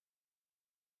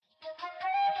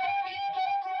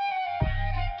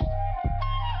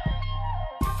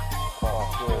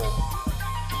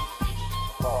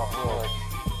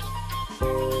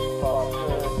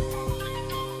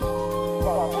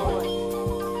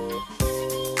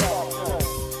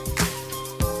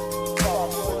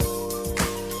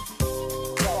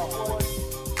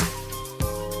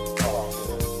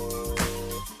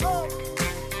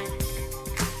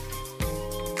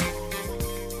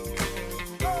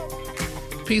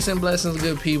Peace and blessings,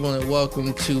 good people, and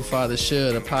welcome to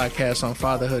FatherShould, a podcast on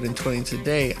fatherhood and 20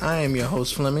 today. I am your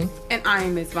host, Fleming. And I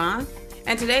am Ms. Vaughn.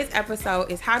 And today's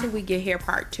episode is How Did We Get Here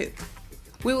Part 2.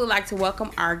 We would like to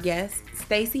welcome our guests,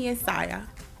 Stacy and Saya,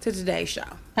 to today's show.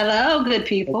 Hello, good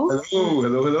people.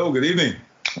 Hello. Good evening.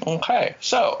 Okay,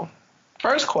 so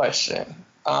first question.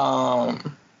 In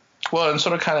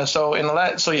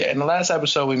the last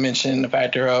episode we mentioned the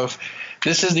factor of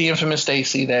this is the infamous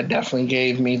Stacy that definitely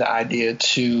gave me the idea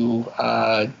to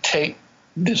take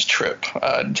this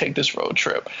road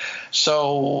trip.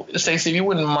 So, Stacy, if you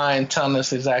wouldn't mind telling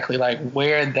us exactly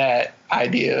where that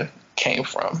idea came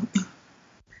from.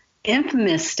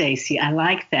 Infamous Stacy, I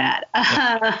like that.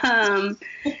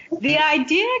 The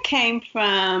idea came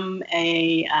from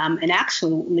a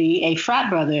frat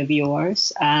brother of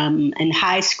yours, and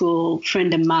high school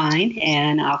friend of mine,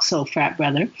 and also frat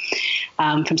brother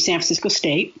from San Francisco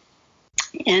State.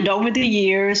 And over the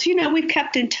years, we've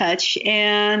kept in touch,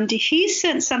 and he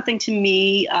sent something to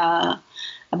me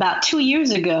about 2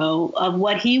 years ago of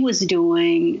what he was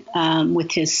doing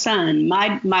with his son.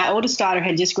 My oldest daughter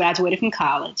had just graduated from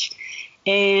college,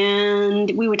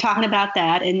 and we were talking about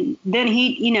that. And then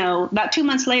he, about 2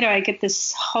 months later, I get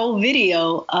this whole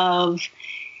video of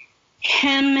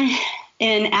him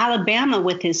in Alabama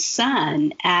with his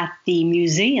son at the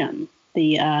museum,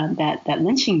 that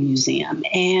lynching museum.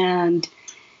 And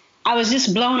I was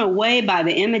just blown away by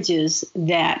the images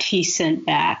that he sent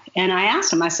back. And I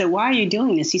asked him, I said, why are you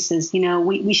doing this? He says,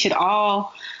 we should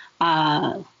all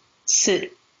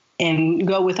sit and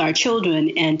go with our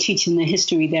children and teach them the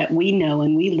history that we know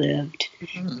and we lived,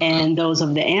 and those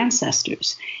of the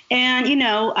ancestors. And,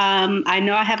 I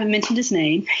know I haven't mentioned his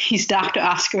name. He's Dr.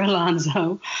 Oscar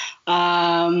Alonso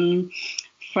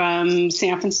from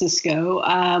San Francisco.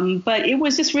 But it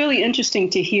was just really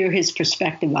interesting to hear his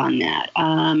perspective on that.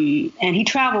 And he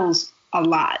travels a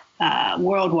lot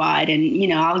worldwide.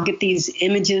 And, I'll get these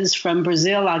images from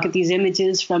Brazil. I'll get these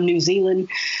images from New Zealand.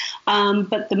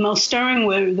 But the most stirring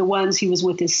were the ones he was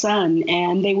with his son.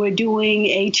 And they were doing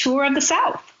a tour of the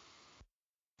South.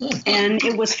 And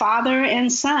it was father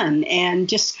and son. And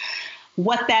just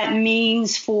what that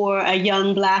means for a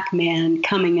young Black man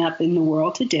coming up in the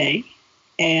world today,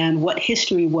 and what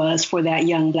history was for that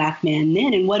young Black man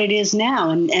then and what it is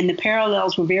now. And the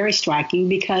parallels were very striking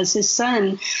because his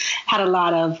son had a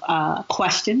lot of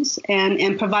questions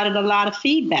and provided a lot of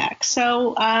feedback.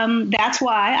 So that's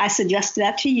why I suggested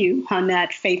that to you on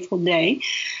that fateful day,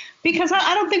 because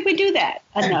I don't think we do that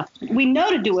enough. We know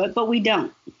to do it, but we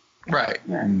don't. Right.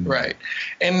 And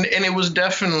it was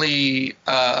definitely,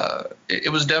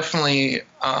 it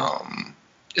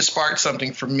sparked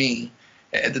something for me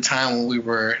at the time when we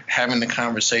were having the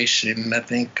conversation. I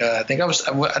think I was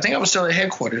still at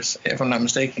headquarters, if I'm not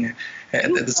mistaken,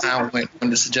 at the time when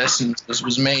the suggestion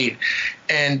was made,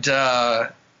 and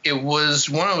it was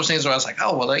one of those things where I was like,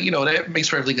 oh well, that makes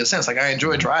perfectly good sense. I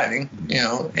enjoy driving,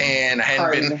 and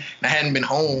I hadn't been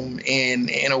home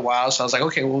in a while, so I was like,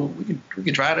 okay, well we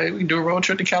could do a road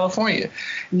trip to California.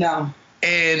 No.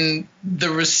 And the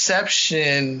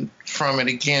reception from it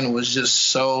again was just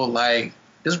so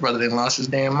this brother didn't lost his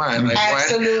damn mind.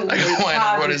 Absolutely.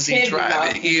 Why is he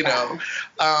driving?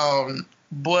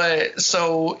 But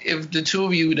so if the two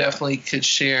of you definitely could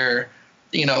share,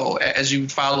 as you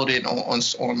followed it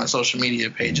on my social media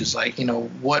pages,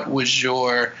 what was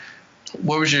your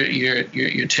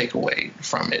takeaway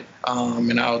from it?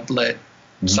 And I'll let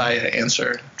Saya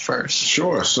answer first.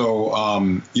 Sure. So,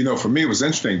 for me, it was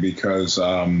interesting because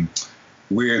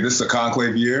this is a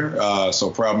conclave year,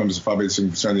 so proud members of Fatherhood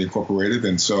Fraternity Incorporated,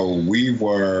 and so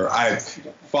I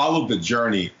followed the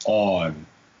journey on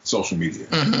social media,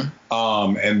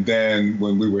 and then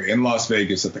when we were in Las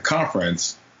Vegas at the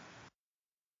conference,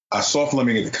 I saw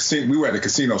Fleming at the casino. We were at the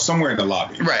casino somewhere in the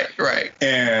lobby, right,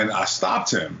 and I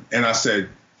stopped him and I said,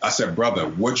 brother,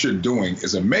 what you're doing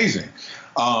is amazing.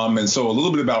 And so a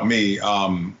little bit about me.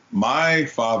 My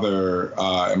father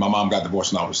and my mom got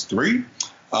divorced when I was 3.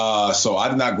 So I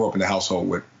did not grow up in a household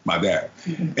with my dad.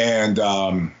 And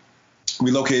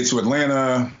relocated to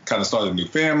Atlanta, kind of started a new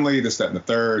family, this, that, and the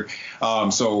third.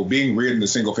 So being reared in a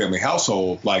single family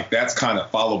household, like that's kind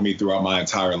of followed me throughout my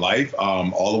entire life,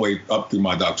 all the way up through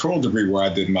my doctoral degree, where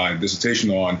I did my dissertation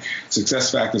on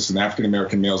success factors in African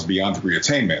American males beyond degree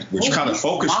attainment, which kind of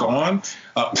focused on,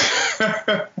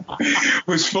 I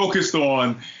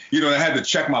had to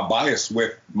check my bias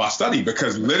with my study,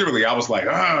 because literally I was like,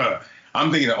 I'm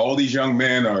thinking that all these young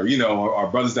men are, our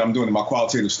brothers that I'm doing in my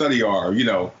qualitative study are,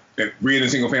 reared in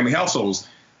single family households.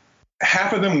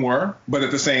 Half of them were, but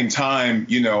at the same time,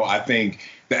 I think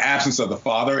the absence of the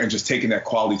father and just taking that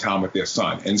quality time with their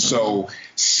son. And so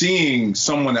seeing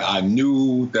someone that I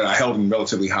knew, that I held in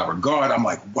relatively high regard, I'm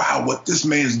like, wow, what this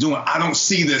man is doing, I don't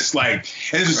see this, and it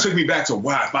just took me back to,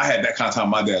 wow, if I had that kind of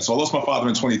time with my dad. So I lost my father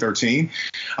in 2013.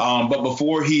 But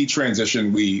before he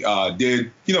transitioned, we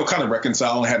did, kind of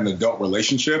reconcile and had an adult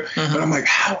relationship. But I'm like,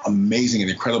 how amazing and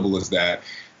incredible is that?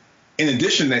 In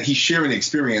addition, that he's sharing the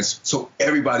experience so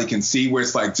everybody can see, where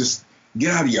it's like, just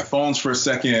get out of your phones for a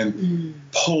second,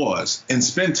 pause, and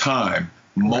spend time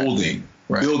molding,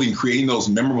 building, creating those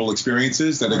memorable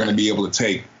experiences that are going to be able to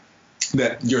take,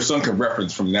 that your son can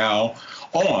reference from now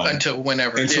on. Until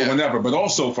whenever. But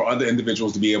also for other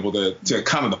individuals to be able to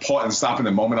kind of depart and stop in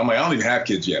the moment. I'm like, I don't even have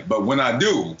kids yet, but when I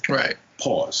do,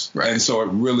 pause. And so it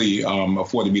really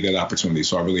afforded me that opportunity.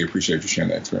 So I really appreciate you sharing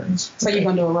that experience. So you're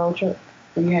going to do a road trip?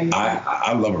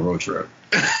 I love a road trip.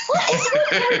 Road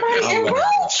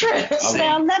trips.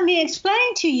 Well, let me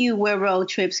explain to you where road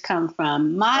trips come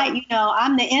from.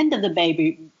 I'm the end of the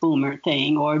baby boomer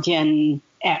thing, or Gen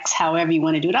X, however you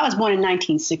want to do it. I was born in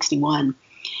 1961,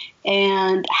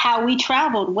 and how we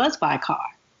traveled was by car.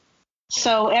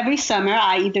 So every summer,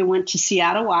 I either went to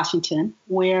Seattle, Washington,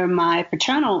 where my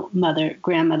paternal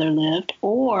grandmother lived,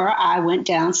 or I went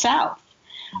down south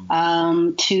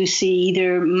to see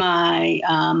either my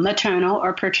maternal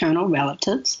or paternal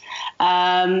relatives.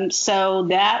 So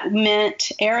that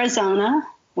meant Arizona,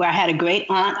 where I had a great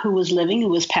aunt who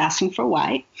was passing for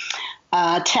white,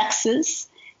 Texas,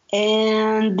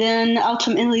 and then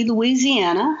ultimately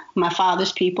Louisiana, my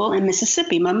father's people, and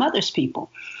Mississippi, my mother's people.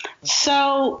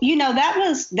 So,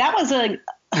 that's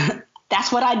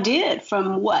what I did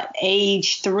from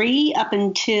age 3 up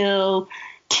until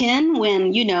 10,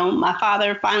 when, my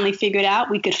father finally figured out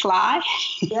we could fly.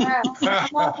 Yeah. Let's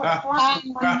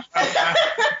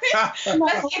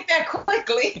get that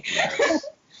quickly.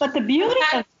 But the beauty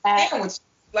of that,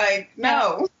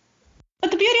 no.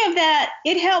 But the beauty of that,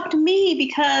 it helped me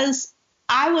because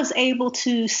I was able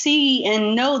to see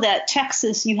and know that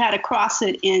Texas, you had to cross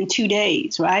it in 2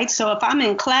 days, right? So if I'm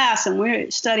in class and we're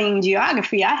studying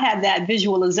geography, I had that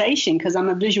visualization because I'm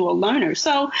a visual learner.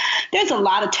 So there's a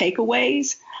lot of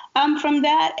takeaways from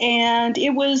that. And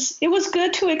it was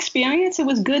good to experience. It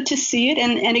was good to see it.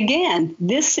 And again,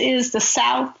 this is the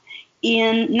South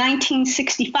in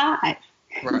 1965.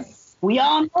 Right. We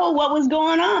all know what was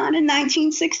going on in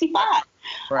 1965.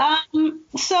 Right.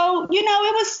 So,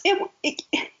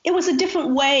 it was a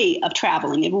different way of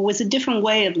traveling. It was a different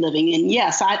way of living. And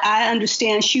yes, I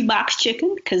understand shoebox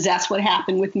chicken because that's what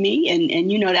happened with me.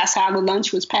 And that's how the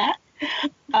lunch was packed.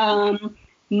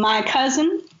 My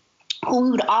cousin, who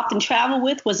we would often travel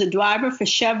with, was a driver for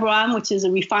Chevron, which is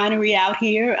a refinery out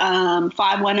here,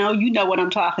 510. You know what I'm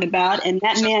talking about. And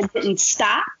that man didn't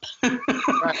stop.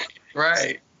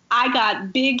 Right. I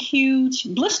got big,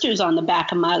 huge blisters on the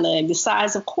back of my leg, the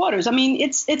size of quarters. I mean,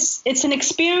 it's an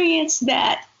experience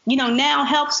that, now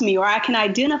helps me, or I can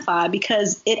identify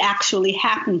because it actually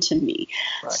happened to me.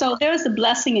 Right. So there's a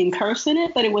blessing and curse in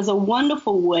it, but it was a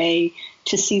wonderful way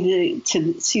to see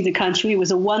the country. It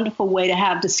was a wonderful way to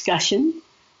have discussion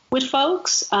with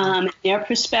folks, their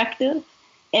perspective.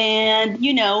 And,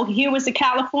 here was a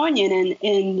Californian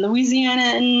in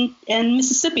Louisiana and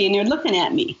Mississippi, and they're looking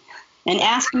at me and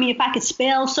asking me if I could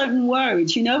spell certain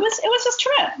words. It was just a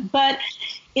trip, but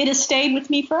it has stayed with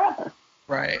me forever.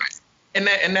 Right. And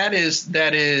that is,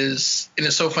 and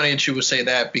it's so funny that you would say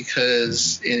that,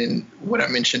 because in what I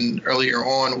mentioned earlier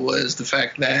on was the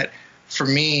fact that for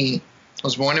me, I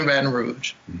was born in Baton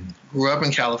Rouge, grew up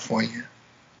in California,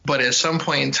 but at some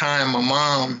point in time, my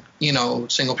mom,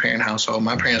 single parent household,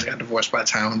 my parents got divorced by the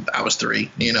time I was 3,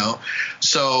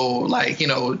 so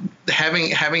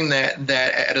having that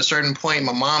at a certain point,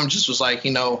 my mom just was like,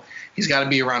 he's got to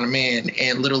be around a man.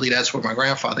 And literally that's where my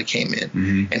grandfather came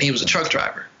in, and he was a truck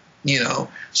driver,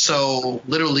 so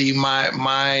literally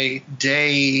my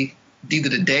day, either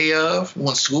the day of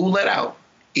when school let out,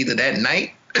 either that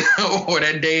night or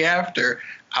that day after,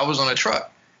 I was on a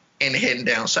truck and heading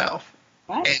down south.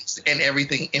 and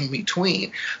everything in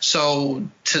between. So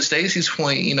to Stacy's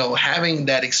point, having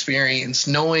that experience,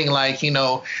 knowing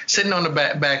sitting on the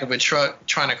back of a truck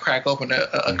trying to crack open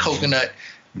a coconut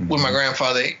with my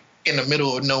grandfather in the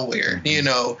middle of nowhere,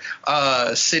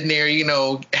 sitting there,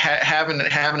 having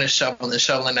a shovel and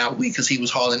shoveling out wheat because he was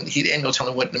hauling. He ain't no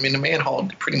telling what. I mean, the man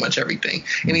hauled pretty much everything,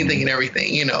 anything and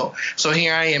everything, So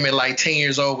here I am at 10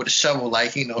 years old with a shovel,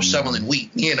 shoveling wheat,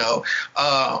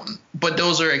 But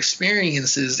those are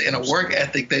experiences and a work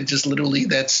ethic that just literally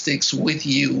that sticks with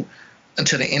you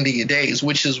until the end of your days,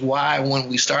 which is why when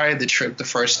we started the trip, the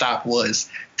first stop was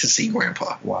to see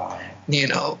Grandpa. Wow.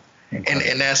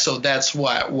 And that's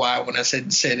why when I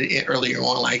said it earlier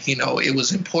on, it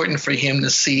was important for him to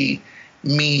see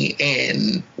me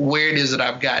and where it is that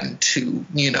I've gotten to,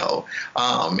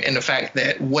 and the fact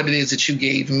that what it is that you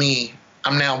gave me,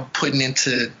 I'm now putting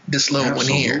into this little one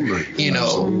here,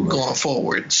 going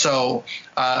forward. So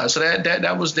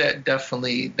that was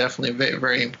definitely very,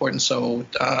 very important. So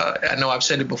I know I've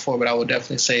said it before, but I will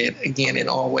definitely say it again and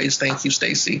always. Thank you,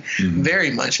 Stacy, very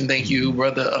much, and thank you,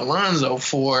 Brother Alonzo,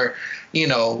 for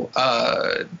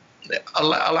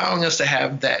allowing us to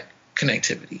have that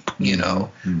connectivity,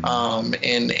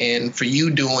 and for you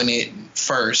doing it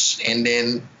first and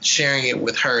then sharing it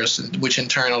with her, which in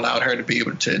turn allowed her to be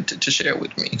able to share it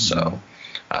with me. So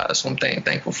I'm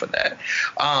thankful for that.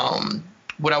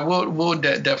 What I will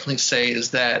definitely say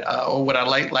is that, or what I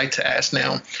like to ask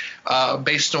now,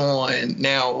 based on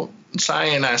now,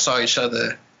 Saya and I saw each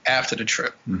other after the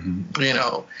trip,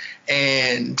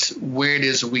 and where it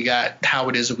is that we got, how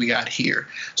it is that we got here.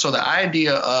 So the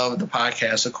idea of the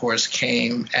podcast, of course,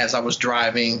 came as I was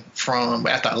driving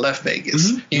after I left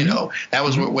Vegas, that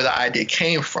was where the idea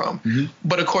came from.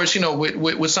 But of course,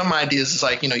 with some ideas,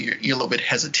 it's you're a little bit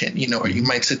hesitant, or you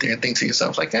might sit there and think to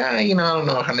yourself I don't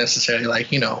know how necessarily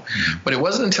but it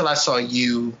wasn't until I saw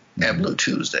you at Blue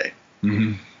Tuesday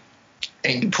and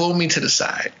you pulled me to the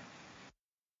side.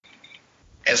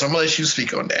 And so I'm gonna let you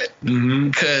speak on that,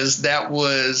 because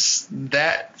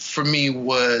that for me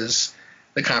was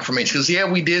the confirmation.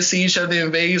 Because we did see each other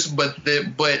in Vegas, but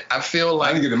I feel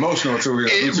like I didn't get emotional until we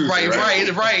got Tuesday, right. So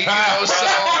I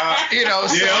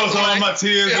was all my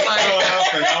tears and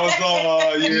I was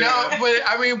all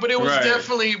but it was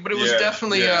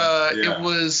definitely,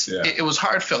 it was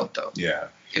heartfelt though. Yeah,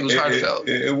 it was heartfelt.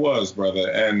 It was, brother,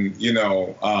 and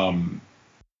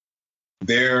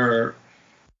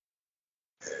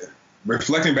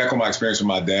reflecting back on my experience with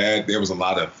my dad, there was a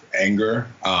lot of anger,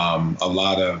 a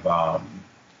lot of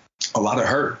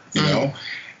hurt,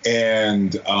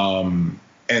 and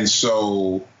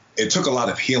so it took a lot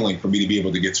of healing for me to be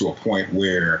able to get to a point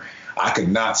where I could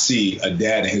not see a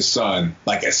dad and his son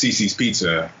at Cece's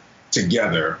Pizza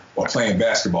together or playing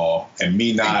basketball and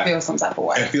me not feel some type of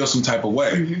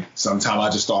way. Sometimes I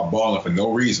just start bawling for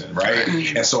no reason, right?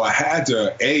 And so I had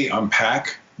to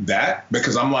unpack that,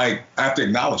 because I'm I have to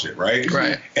acknowledge it, right?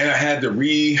 And I had to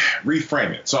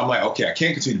reframe it. So I'm okay, I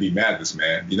can't continue to be mad at this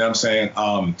man. You know what I'm saying?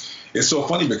 It's so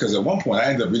funny because at one point I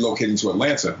ended up relocating to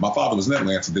Atlanta. My father was in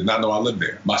Atlanta, did not know I lived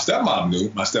there. My stepmom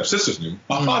knew, my stepsisters knew.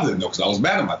 My father didn't know because I was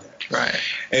mad at my dad. Right.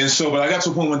 And so, but I got to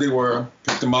a point one day where I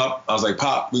picked him up. I was like,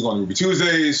 Pop, we're going to Ruby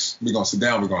Tuesdays. We're going to sit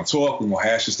down. We're going to talk. We're going to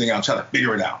hash this thing out, try to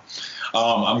figure it out.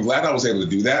 I'm glad I was able to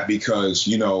do that because,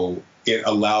 it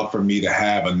allowed for me to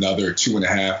have another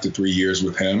 2.5 to 3 years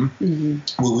with him.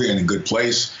 Where we're in a good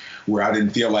place, where I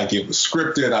didn't feel like it was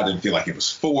scripted. I didn't feel like it was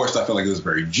forced. I felt like it was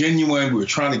very genuine. We were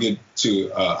trying to get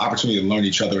to opportunity to learn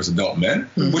each other as adult men,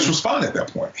 which was fun at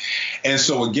that point. And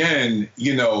so again,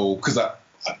 because I,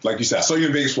 like you said, I saw you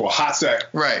in Vegas for a hot sec.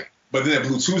 Right. But then at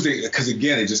Blue Tuesday, because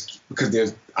again,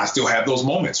 I still have those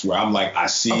moments where I'm I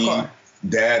see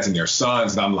dads and their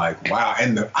sons, and I'm wow.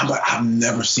 And I've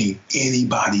never seen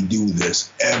anybody do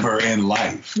this ever in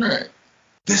life. Right.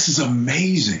 This is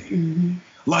amazing.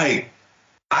 I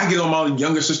get on my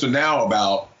younger sister now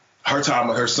about her time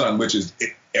with her son, which is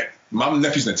my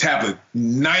nephew's in a tablet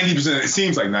 90%. It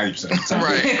seems like 90% of the time.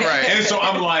 Right. And so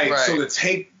I'm so to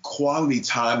take quality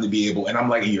time to be able, and I'm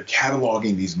you're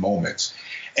cataloging these moments.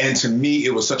 And to me,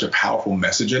 it was such a powerful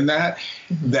message in that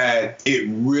it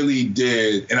really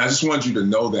did. And I just wanted you to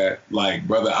know that,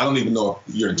 brother, I don't even know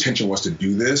if your intention was to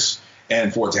do this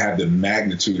and for it to have the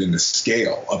magnitude and the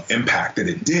scale of impact that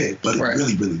it did. But it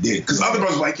really, really did. Because other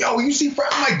brothers were yo, you see Fred?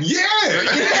 I'm yeah.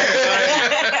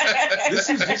 This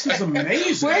is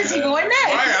amazing. Where is he going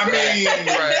next? Right.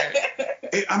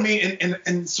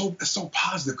 And so it's so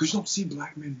positive because you don't see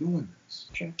black men doing this.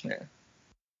 Sure.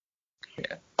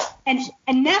 Yeah.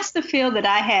 And that's the feel that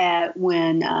I had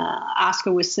when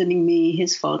Oscar was sending me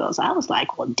his photos. I was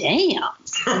well, damn.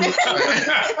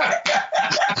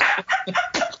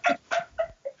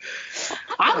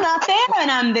 not there and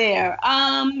I'm there.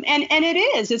 And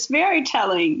it is. It's very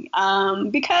telling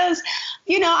because,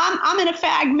 I'm in a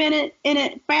fragmented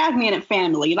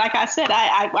family. Like I said,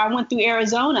 I went through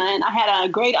Arizona and I had a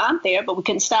great aunt there, but we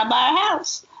couldn't stop by her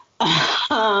house.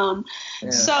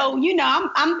 So,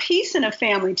 I'm piecing a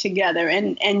family together.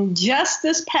 And just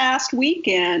this past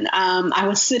weekend, I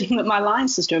was sitting with my line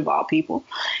sister of all people,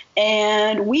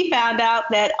 and we found out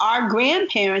that our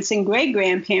grandparents and great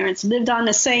grandparents lived on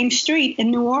the same street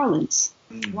in New Orleans.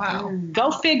 Wow.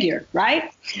 Go figure,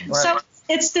 right? So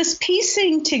it's this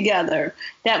piecing together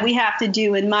that we have to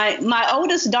do. And my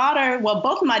oldest daughter, well,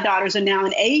 both of my daughters are now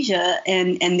in Asia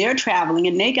and they're traveling,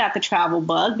 and they got the travel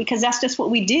bug because that's just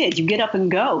what we did. You get up and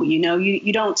go,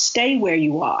 you don't stay where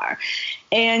you are.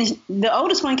 And the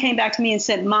oldest one came back to me and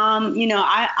said, Mom,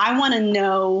 I want to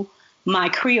know my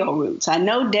Creole roots. I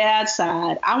know Dad's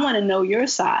side. I want to know your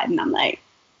side. And I'm like,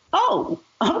 oh,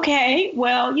 okay.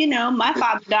 Well, my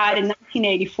father died in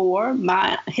 1984.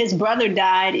 His brother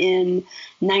died in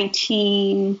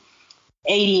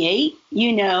 1988.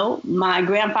 My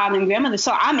grandfather and grandmother.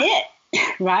 So I'm it,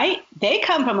 right? They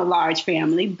come from a large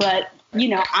family, but,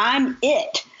 I'm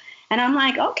it. And I'm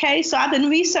like, okay, so I've been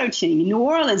researching New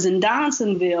Orleans and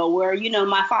Donaldsonville, where,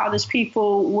 my father's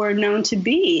people were known to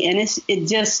be. And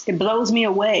it blows me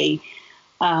away.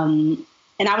 And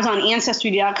I was on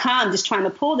Ancestry.com just trying to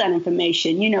pull that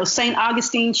information. St.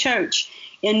 Augustine Church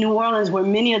in New Orleans, where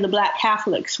many of the Black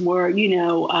Catholics were,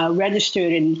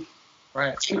 registered and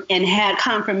had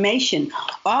confirmation.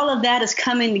 All of that is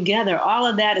coming together. All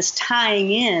of that is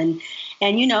tying in.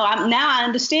 And, now I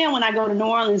understand when I go to New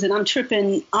Orleans and I'm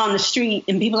tripping on the street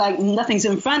and people are like, nothing's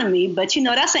in front of me. But,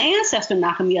 that's an ancestor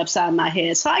knocking me upside my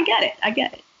head. So I get it.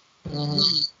 Mm-hmm.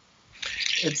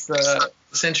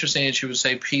 It's interesting that you would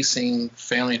say piecing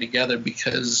family together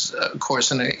because, of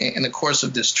course, in the course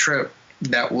of this trip,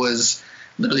 that was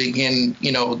literally, again,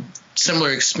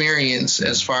 similar experience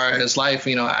as far as life.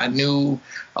 I knew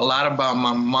a lot about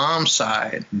my mom's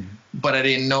side, but I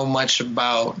didn't know much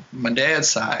about my dad's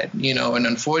side, and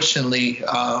unfortunately,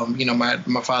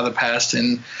 my father passed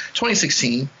in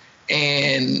 2016.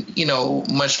 And,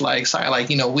 much like,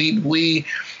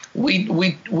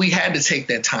 we had to take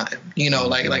that time,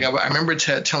 I remember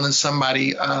telling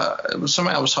somebody, it was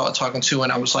somebody I was talking to,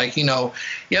 and I was like, you have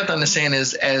to understand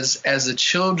as the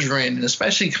children, and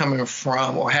especially coming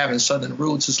from or having Southern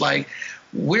roots, it's like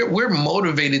we're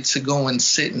motivated to go and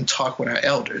sit and talk with our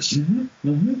elders.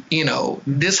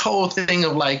 This whole thing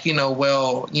of like, I'm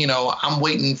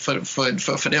waiting for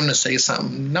them to say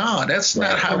something. No, that's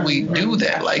not how we do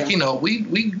that. Like,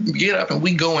 we get up and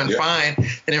we go and find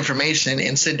that information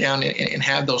and sit down and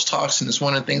have those talks. And it's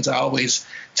one of the things I always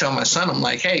tell my son. I'm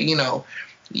like, hey,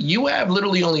 you have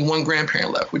literally only one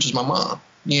grandparent left, which is my mom,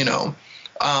 and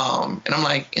I'm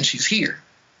like, and she's here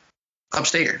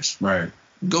upstairs. Right.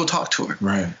 Go talk to her.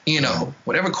 Right.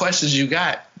 Whatever questions you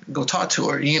got, go talk to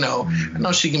her. I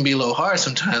know she can be a little hard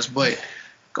sometimes, but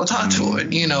go talk to her,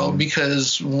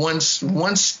 because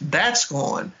once that's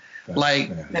gone,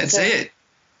 that's it.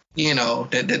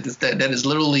 That is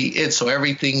literally it. So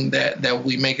everything that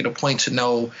we make it a point to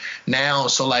know now.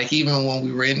 So like even when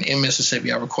we were in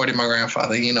Mississippi, I recorded my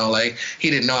grandfather, he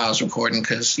didn't know I was recording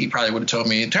because he probably would have told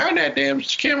me, turn that damn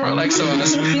camera. So I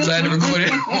had to record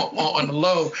it on the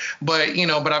low. But,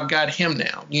 but I've got him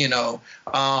now,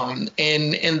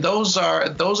 and those are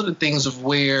the things of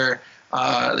where, so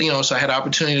I had the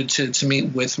opportunity to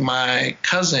meet with my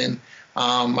cousin,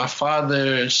 my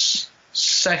father's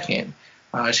second.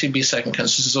 She'd be second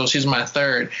cousin, so she's my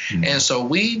third. And so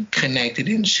we connected,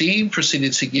 and she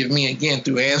proceeded to give me, again,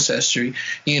 through Ancestry,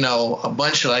 a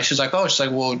bunch of she's like,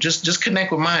 well, just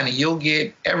connect with mine and you'll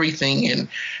get everything. And,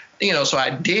 so I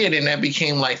did, and that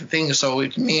became like the thing. So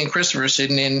me and Christopher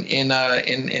sitting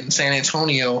in San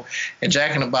Antonio at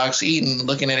Jack in the Box eating,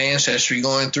 looking at Ancestry,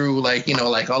 going through like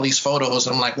all these photos.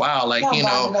 And I'm like, wow,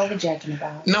 over Jack in the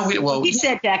Box. No, he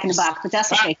said Jack in the Box, but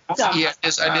that's okay. So. Yeah,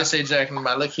 I did say Jack in the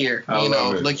Box. Look here,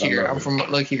 look here. I'm from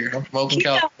Oakland,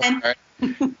 California. Right?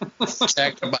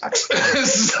 Jack in the Box.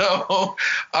 So,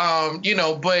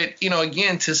 but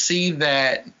again, to see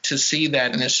that, and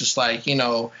it's just like,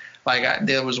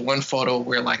 there was one photo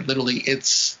where literally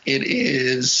it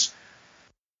is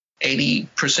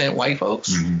 80% white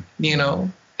folks, and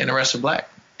the rest are black,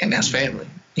 and that's family,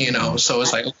 So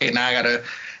it's like, okay, now I gotta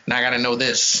know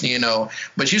this,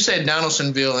 But you said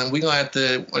Donaldsonville, and we're gonna have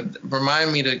to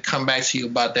remind me to come back to you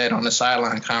about that on the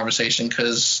sideline conversation,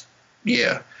 because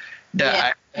I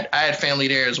had family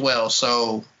there as well,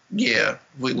 so we're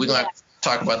gonna have to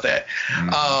talk about that.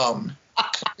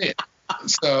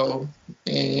 So.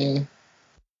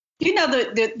 You know,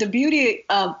 the beauty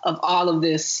of all of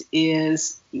this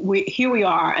is here we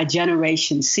are, a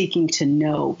generation seeking to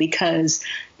know, because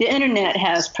the internet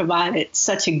has provided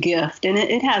such a gift, and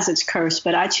it has its curse,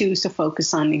 but I choose to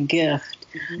focus on the gift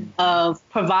of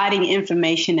providing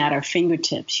information at our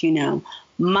fingertips. You know,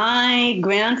 my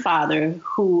grandfather,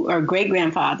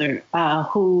 great-grandfather,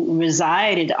 who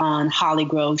resided on Holly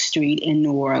Grove Street in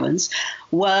New Orleans,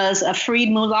 was a freed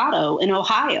mulatto in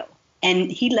Ohio.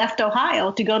 And he left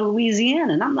Ohio to go to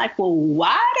Louisiana. And I'm like, well,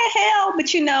 why the hell?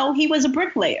 But, you know, he was a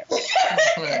bricklayer.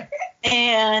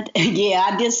 And yeah,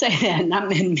 I did say that.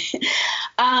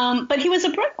 But he was a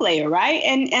bricklayer, right?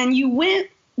 And you went,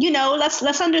 you know,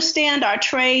 let's understand our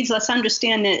trades. Let's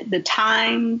understand the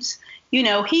times. You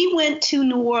know, he went to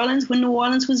New Orleans when New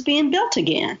Orleans was being built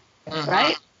again,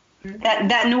 right?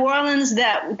 That New Orleans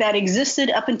that existed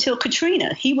up until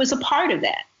Katrina, he was a part of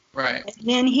that. Right. And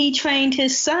then he trained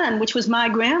his son, which was my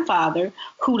grandfather,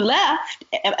 who left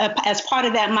as part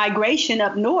of that migration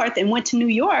up north and went to New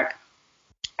York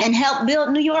and helped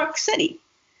build New York City.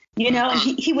 You know, and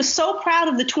he was so proud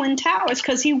of the Twin Towers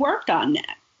because he worked on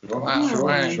that. Wow.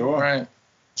 Sure. Right.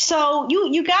 So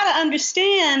you got to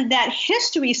understand that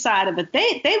history side of it.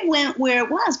 They went where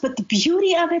it was. But the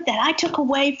beauty of it that I took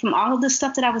away from all of this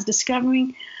stuff that I was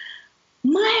discovering,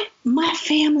 my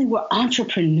family were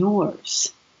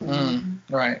entrepreneurs.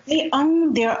 Right. They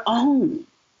owned their own.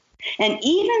 And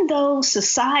even though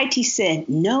society said,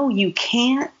 no, you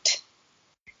can't,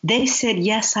 they said,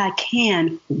 yes, I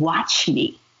can. Watch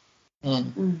me.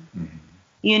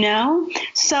 You know?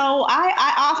 So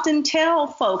I often tell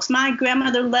folks, my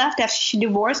grandmother left after she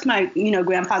divorced my,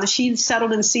 grandfather. She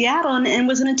settled in Seattle and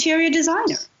was an interior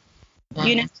designer.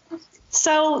 You know?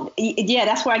 So, yeah,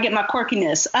 that's where I get my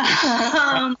quirkiness.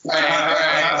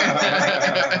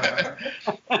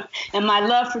 And my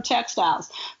love for textiles.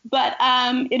 But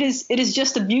it is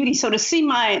just a beauty. So to see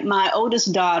my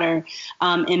oldest daughter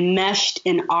enmeshed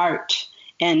in art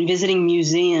and visiting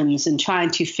museums and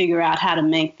trying to figure out how to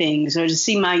make things, or to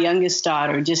see my youngest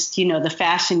daughter just, the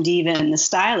fashion diva and the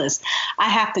stylist, I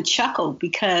have to chuckle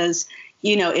because,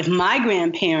 if my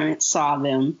grandparents saw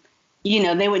them,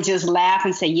 they would just laugh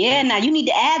and say, yeah, now you need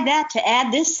to add that to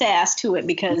add this sass to it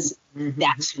because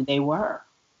that's who they were.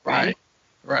 Right.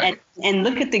 And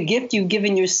look at the gift you've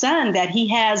given your son, that he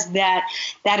has that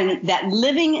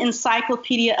living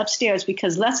encyclopedia upstairs,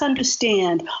 because let's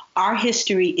understand our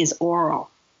history is oral.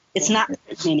 It's not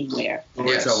written anywhere.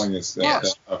 Storytelling is a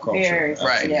culture.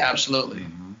 Right. Yeah. Absolutely.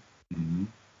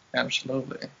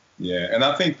 Absolutely. Yeah, and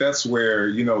I think that's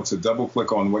where, to double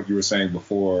click on what you were saying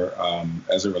before,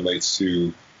 as it relates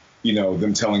to,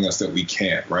 them telling us that we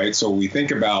can't, right? So we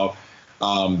think about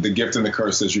the gift and the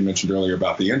curse, as you mentioned earlier,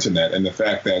 about the internet and the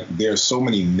fact that there's so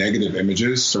many negative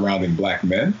images surrounding Black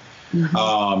men.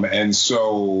 And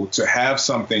so to have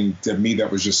something to me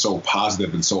that was just so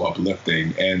positive and so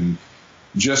uplifting and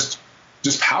just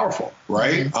powerful,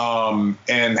 right?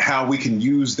 And how we can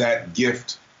use that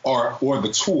gift or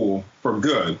the tool for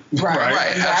good,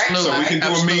 right? Absolutely. So we can do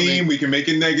a meme, we can make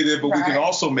it negative, but we can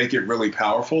also make it really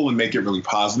powerful and make it really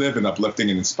positive and uplifting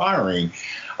and inspiring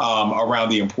around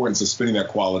the importance of spending that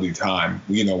quality time,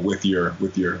 with your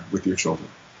children.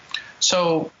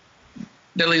 So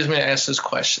that leads me to ask this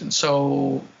question.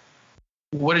 So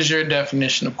what is your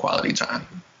definition of quality time?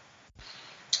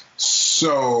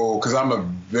 So, because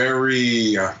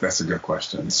that's a good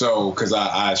question. So, because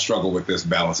I struggle with this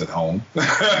balance at home.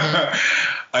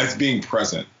 It's being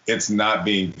present. It's not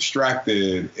being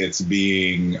distracted. It's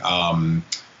being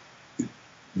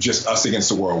just us against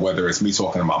the world, whether it's me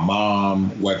talking to my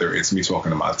mom, whether it's me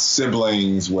talking to my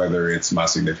siblings, whether it's my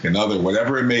significant other,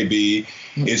 whatever it may be.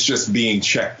 It's just being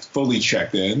fully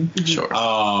checked in,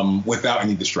 without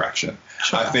any distraction.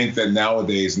 I think that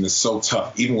nowadays, and it's so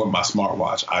tough, even with my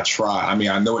smartwatch,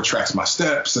 I know it tracks my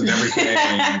steps and everything.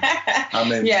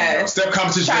 Step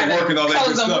competition at work and all that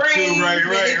good stuff too. Right.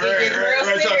 Try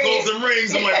to close some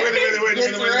rings. I'm like, wait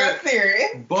a minute.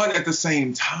 Serious. But at the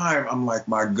same time, I'm like,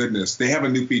 my goodness, they have a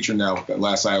new feature now with the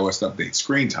last iOS update,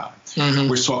 screen time,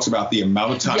 which talks about the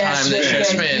amount of time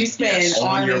you spend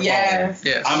on your phone. Yes.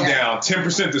 I'm down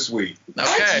 10% this week.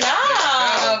 Okay. Good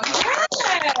job.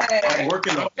 I'm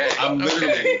working on it. I'm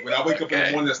literally, when I wake up in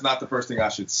the morning, that's not the first thing I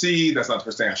should see. That's not the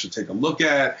first thing I should take a look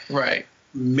at. Right.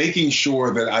 Making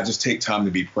sure that I just take time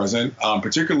to be present,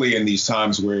 particularly in these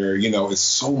times where, it's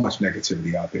so much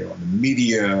negativity out there on the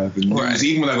media, the news. Right.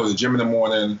 Even when I go to the gym in the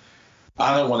morning,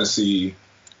 I don't want to see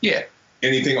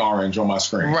anything orange on my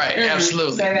screen. Right.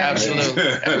 Absolutely. Absolutely.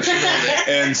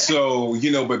 And so,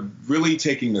 but really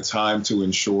taking the time to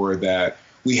ensure that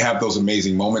we have those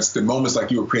amazing moments, the moments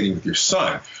like you were creating with your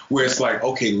son, where it's like,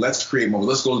 okay, let's create moments.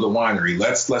 Let's go to the winery.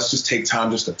 Let's just take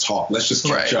time just to talk. Let's just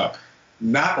catch up.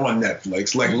 Not on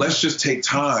Netflix. Like, let's just take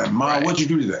time. Mom, what'd you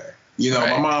do today? You know,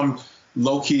 my mom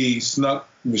low-key snuck.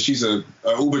 She's a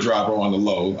Uber driver on the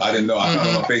low. I didn't know. I found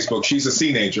her on Facebook. She's a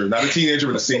teenager, not a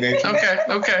teenager, but a teenager.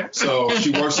 Okay. So she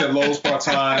works at Lowe's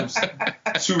part-time.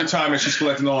 2 retirements she's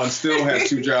collecting on. Still has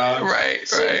 2 jobs. Right.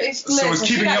 So it's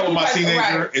keeping up with my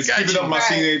teenager. It's keeping up with my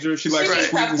teenager. She likes to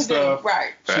tweet and stuff.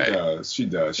 She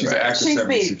does. She's an active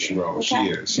 76-year-old. She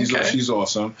is. She's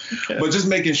awesome. Okay. But just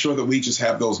making sure that we just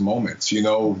have those moments, you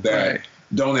know, that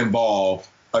don't involve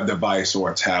a device or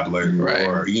a tablet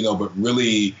or, you know, but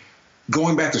really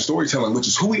going back to storytelling, which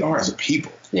is who we are as a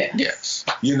people. Yes.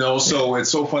 You know, so it's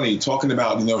so funny talking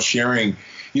about, you know, sharing.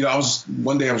 You know,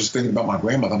 one day I was just thinking about my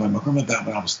grandmother. I'm like, my grandmother died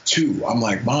when I was 2. I'm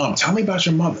like, Mom, tell me about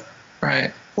your mother.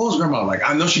 Right. What was grandma like?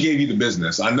 I know she gave you the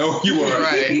business. I know you were a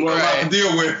lot to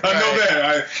deal with. I know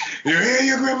that. You're here,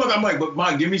 your grandmother. I'm like, but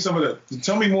Mom, give me some of the.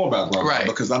 Tell me more about grandma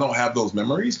because I don't have those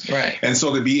memories. Right. And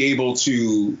so to be able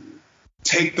to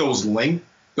take those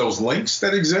links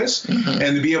that exist and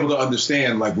to be able to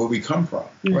understand like where we come from.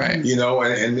 Right. You know,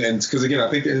 and because again, I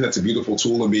think that's a beautiful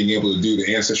tool and being able to do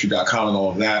the ancestry.com and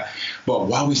all of that. But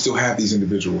while we still have these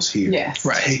individuals here,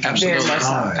 right.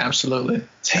 Absolutely.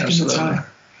 Taking the time.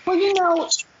 Well, you know,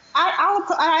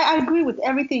 I agree with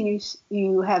everything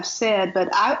you have said, but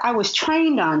I was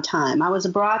trained on time. I was a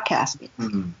broadcaster.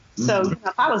 So you know,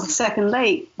 if I was a second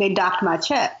late, they docked my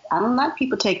check. I don't like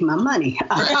people taking my money.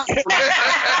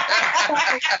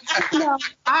 You know,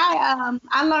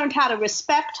 I learned how to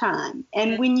respect time.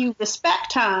 And when you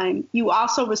respect time, you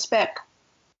also respect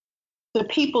the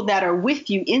people that are with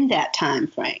you in that time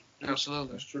frame.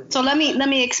 Absolutely, that's true. So let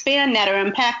me expand that or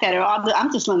unpack that.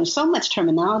 I'm just learning so much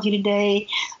terminology today.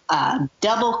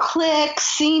 Double click,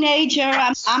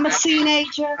 scene-ager. I'm a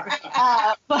scene-ager.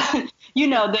 But you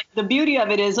know, the beauty of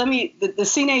it is, the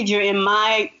scene-ager in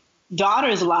my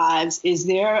daughter's lives is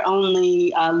their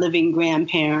only living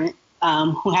grandparent,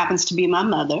 who happens to be my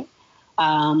mother.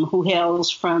 Who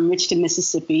hails from Richton,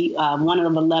 Mississippi, one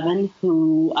of 11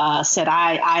 who said,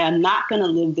 I am not going to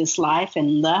live this life,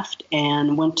 and left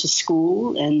and went to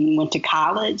school and went to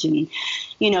college and,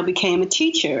 you know, became a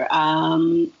teacher.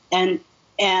 And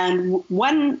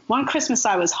one Christmas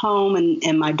I was home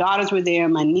and my daughters were there,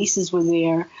 my nieces were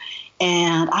there,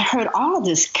 and I heard all of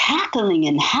this cackling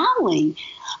and howling.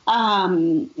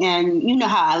 And you know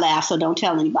how I laugh, so don't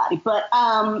tell anybody. But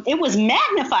it was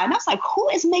magnified. And I was like, who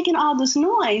is making all this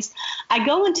noise? I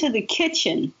go into the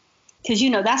kitchen because, you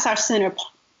know, that's our center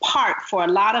part for a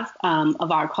lot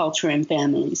of our culture and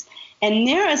families. And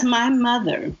there is my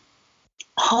mother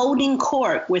holding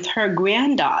court with her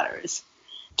granddaughters,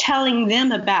 telling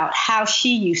them about how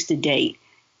she used to date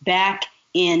back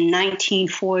in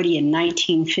 1940 and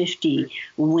 1950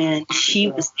 when she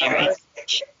was their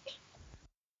age.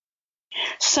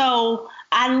 So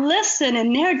I listen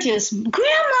and they're just, Grandma,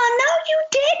 no, you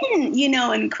didn't, you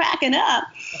know, and cracking up.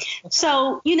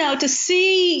 So, you know, to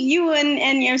see you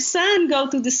and your son go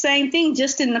through the same thing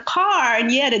just in the car and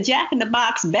you had a Jack in the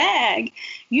Box bag,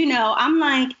 you know, I'm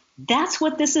like, that's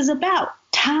what this is about.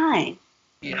 Time,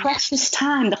 precious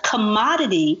time, the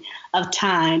commodity of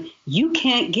time you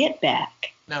can't get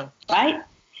back. No. Right?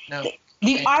 No.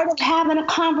 The art of having a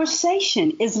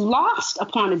conversation is lost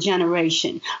upon a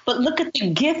generation. But look at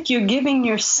the gift you're giving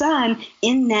your son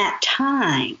in that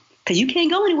time. Because you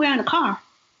can't go anywhere in a car.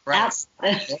 Right.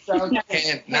 Not at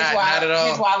all.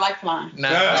 Here's why I like flying.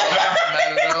 Not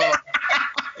at all.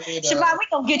 Shabbat,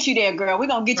 we're going to get you there, girl. We're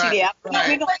going to get you there. We're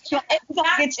going to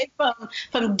get you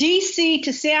from D.C.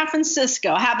 to San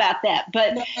Francisco. How about that?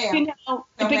 But, you know,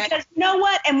 because you know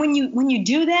what? And when you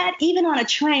do that, even on a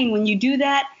train, when you do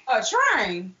that. A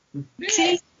train?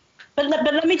 See? But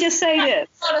let me just say this.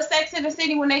 So the Sex and the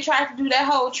City, when they tried to do that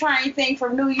whole train thing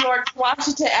from New York to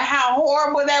Washington, and how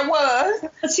horrible that was.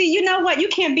 But see, you know what? You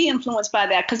can't be influenced by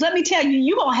that. Because let me tell you,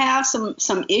 you're going to have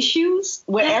some issues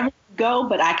wherever you go.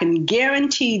 But I can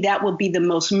guarantee that will be the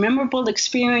most memorable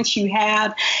experience you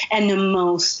have and the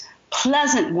most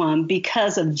pleasant one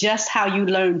because of just how you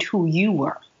learned who you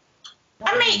were.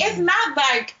 I mean, it's not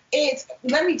like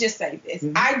let me just say this.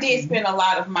 Mm-hmm. I did spend a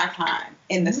lot of my time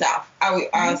in the South.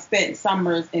 I spent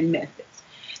summers in Memphis.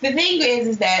 The thing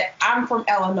is that I'm from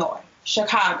Illinois,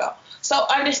 Chicago. So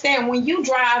understand when you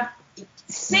drive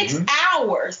 6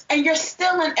 hours and you're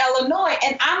still in Illinois,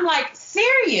 and I'm like,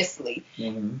 seriously,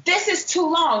 this is too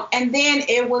long. And then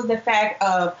it was the fact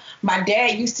of my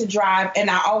dad used to drive, and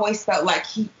I always felt like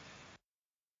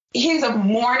he's a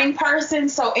morning person,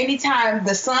 so anytime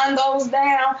the sun goes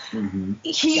down,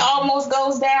 he almost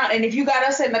goes down. And if you got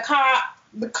us in the car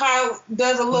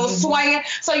does a little swaying.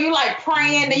 So you like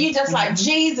praying and you just like,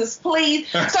 Jesus, please.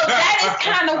 So that is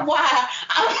kind of why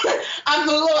I'm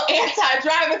a little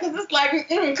anti-driver, because it's like,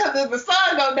 because if the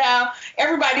sun go down,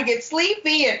 everybody gets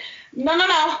sleepy. And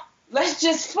no, let's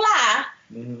just fly.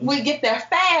 We get there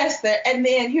faster, and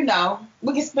then,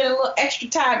 we can spend a little extra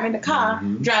time in the car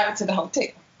driving to the hotel.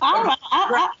 All right,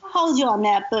 I'll hold you on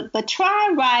that, but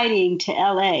try riding to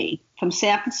LA from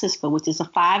San Francisco, which is a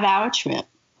 5-hour trip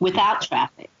without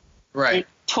traffic. Right.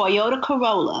 Toyota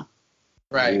Corolla.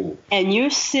 Right. And you're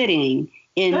sitting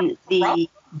in the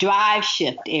drive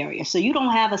shift area, so you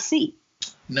don't have a seat.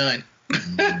 None.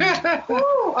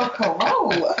 Ooh, a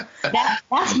Corolla.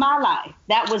 That's my life.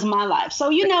 That was my life. So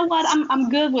you know what? I'm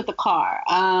good with the car.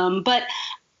 But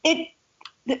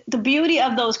the beauty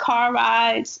of those car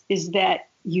rides is that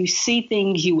you see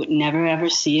things you would never ever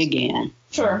see again.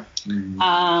 Sure.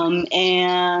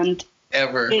 And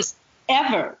ever.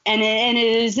 And it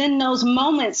is in those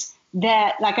moments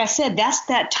that, like I said, that's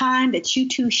that time that you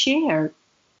two shared.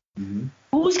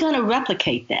 Who's going to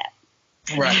replicate that?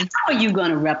 Right. How are you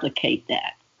going to replicate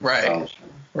that? Right.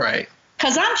 Right.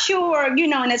 Because I'm sure,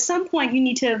 and at some point you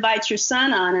need to invite your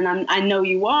son on, and I know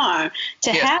you are,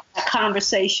 to have that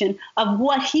conversation of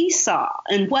what he saw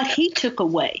and what he took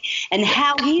away and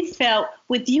how he felt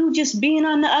with you just being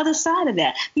on the other side of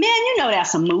that. Man,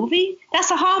 that's a movie.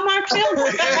 That's a Hallmark film.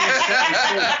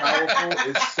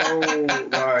 It's so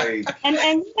like... And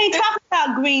you ain't talking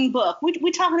about Green Book.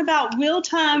 We're talking about real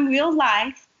time, real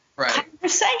life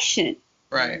conversation.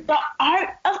 Right. The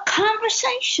art of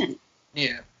conversation.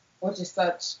 Yeah. Which is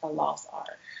such a lost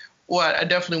art. Well, I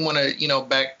definitely want to,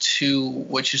 back to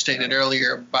what you stated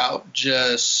earlier about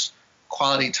just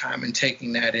quality time and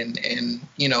taking that. And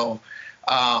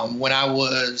when I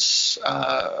was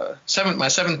my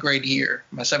seventh grade year,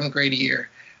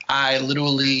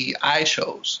 I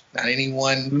chose, not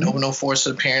anyone, no force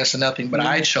of the parents or nothing, but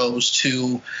I chose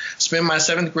to spend my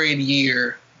 7th grade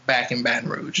year back in Baton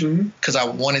Rouge because I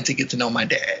wanted to get to know my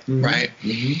dad, right?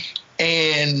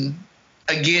 And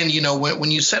again,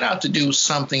 when you set out to do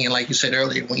something, and like you said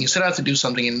earlier, when you set out to do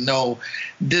something and know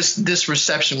this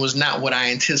reception was not what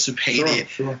I anticipated.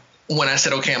 Sure. When I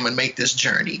said, okay, I'm going to make this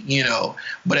journey,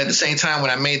 but at the same time,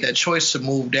 when I made that choice to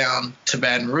move down to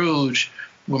Baton Rouge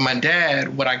with my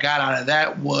dad, what I got out of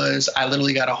that was I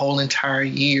literally got a whole entire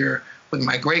year with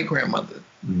my great grandmother,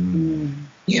 the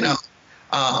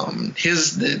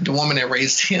woman that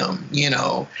raised him,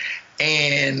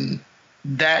 and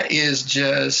that is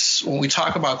just, when we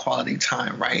talk about quality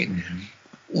time, right?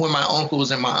 When my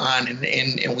uncles and my aunt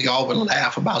and we all would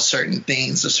laugh about certain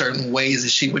things, or certain ways that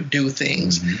she would do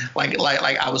things, like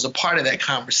I was a part of that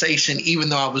conversation, even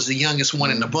though I was the youngest one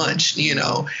in the bunch,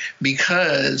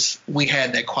 because we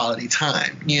had that quality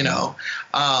time,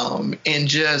 and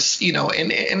just,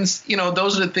 and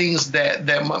those are the things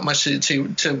that much to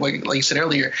what, like you said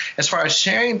earlier, as far as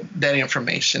sharing that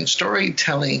information,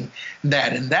 storytelling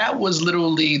that, and that was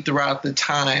literally throughout the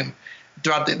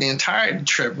entire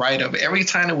trip, right? Of every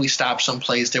time that we stopped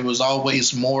someplace, there was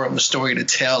always more of a story to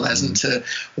tell as into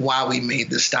why we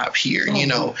made the stop here,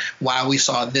 why we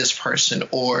saw this person,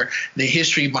 or the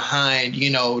history behind,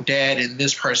 dad and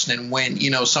this person, and when,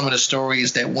 some of the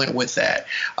stories that went with that,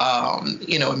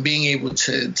 and being able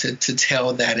to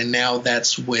tell that. And now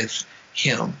that's with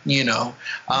him, and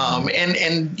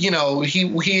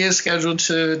he is scheduled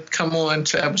to come on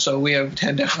to episode. We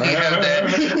definitely have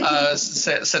that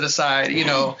set aside,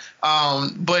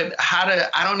 but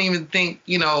I don't even think,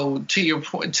 to your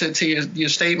point, to your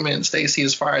statement, Stacey,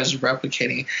 as far as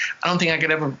replicating, I don't think I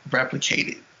could ever replicate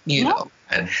it,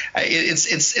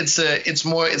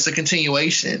 It's a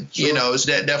continuation, it's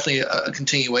definitely a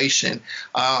continuation.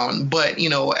 But,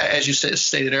 as you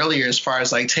stated earlier, as far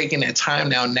as like taking that time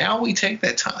now we take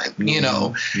that time,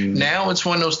 now it's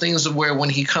one of those things where when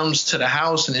he comes to the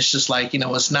house and it's just like,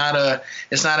 it's not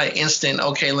an instant,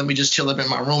 okay, let me just chill up in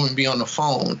my room and be on the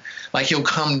phone. Like he'll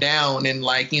come down and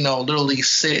like, literally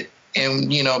sit and,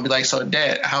 be like, so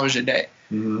Dad, how was your day?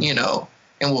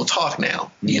 And we'll talk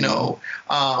now,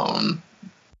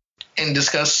 and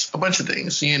discuss a bunch of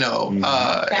things, and all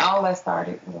that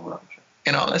started with a road trip.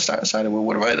 And all that started with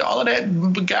whatever. All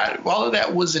of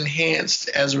that was enhanced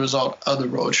as a result of the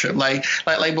road trip. Like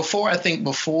before, I think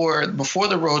before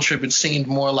the road trip, it seemed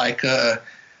more like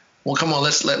well, come on,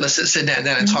 let's sit down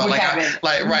and talk. Right,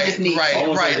 like a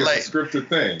scripted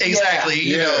thing.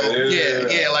 Exactly.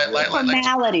 Like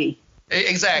formality.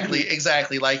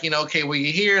 Exactly. Like, okay, well,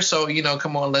 you're here, so,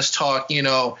 come on, let's talk, and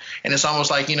it's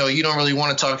almost like, you don't really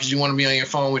want to talk because you want to be on your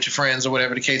phone with your friends or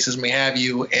whatever the cases may have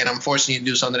you, and I'm forcing you to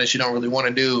do something that you don't really want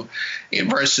to do,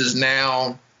 versus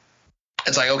now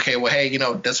it's like, okay, well, hey,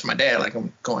 that's my dad, like,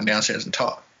 I'm going downstairs and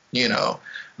talk, and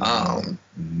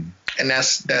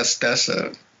that's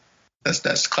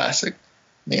classic,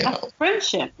 That's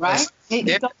friendship, right?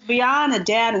 It goes beyond a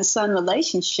dad and son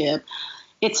relationship.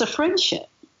 It's a friendship.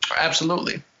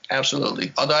 Absolutely.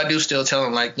 Although I do still tell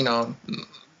him, like,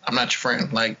 I'm not your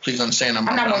friend. Like, please understand, I'm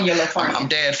not one of your little friends. I'm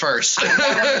dad first. and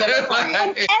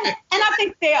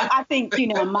I think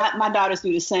my daughters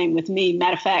do the same with me.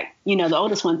 Matter of fact, the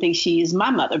oldest one thinks she is my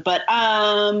mother, but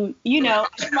my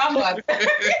mother.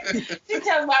 She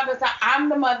tells my mother, I'm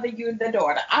the mother, you're the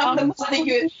daughter. I'm the mother,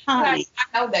 you. I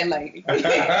know that lady.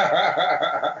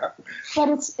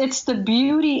 But it's the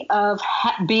beauty of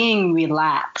being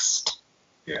relaxed.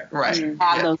 Yeah. Right.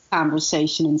 Have those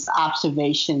conversations,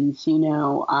 observations,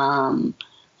 from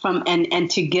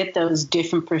and to get those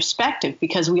different perspectives,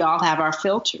 because we all have our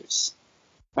filters,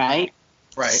 right?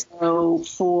 Right. So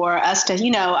for us to,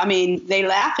 they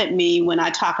laugh at me when I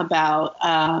talk about,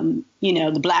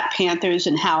 the Black Panthers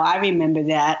and how I remember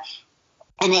that.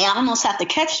 And they almost have to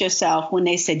catch yourself when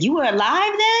they said, you were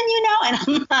alive then, and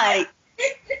I'm like,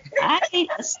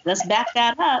 let's back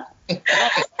that up.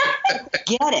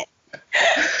 Get it.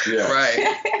 Yeah.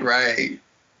 Right.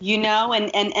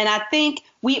 And I think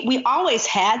we always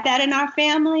had that in our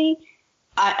family,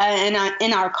 and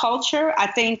in our culture. I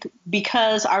think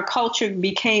because our culture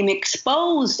became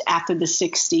exposed after the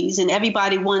 60s and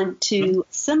everybody wanted to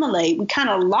assimilate, we kind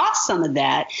of lost some of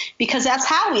that because that's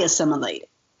how we assimilated.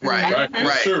 Right.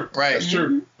 That's true. Right. That's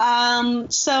true.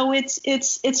 So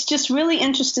it's just really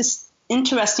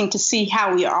interesting to see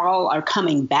how we all are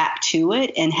coming back to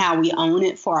it and how we own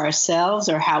it for ourselves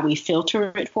or how we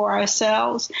filter it for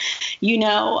ourselves.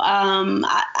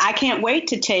 I can't wait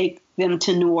to take them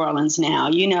to New Orleans now.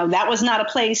 That was not a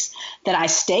place that I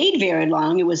stayed very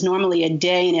long. It was normally a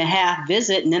day and a half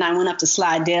visit. And then I went up to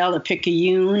Slidell or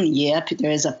Picayune. Yep,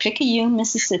 there's a Picayune,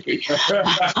 Mississippi.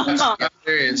 There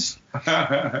is.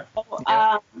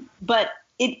 But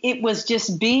it was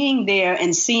just being there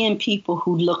and seeing people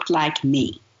who looked like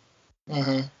me.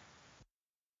 Mm-hmm.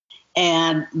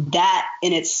 And that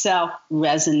in itself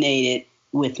resonated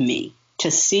with me,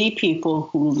 to see people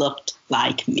who looked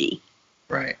like me.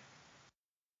 Right.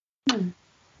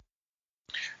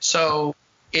 So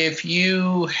if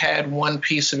you had one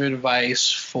piece of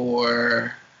advice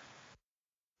for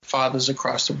fathers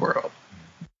across the world,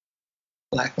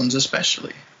 Black ones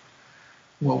especially,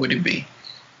 what would it be?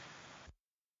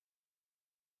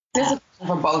 This is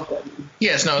for both of them.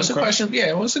 Yes, no, it's a question.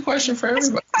 Yeah, what's the question for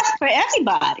everybody? It's for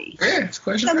everybody. Yeah, it's a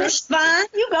question So for Miss Vaughn,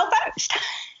 you go first.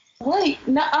 Wait,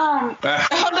 no,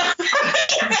 hold on.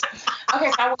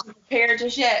 Okay, so I wasn't prepared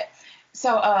just yet.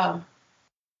 So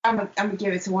I'm gonna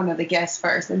give it to one of the guests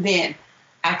first, and then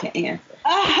I can answer.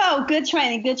 Oh, good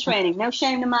training. No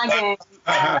shame to my game.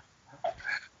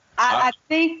 I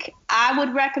think I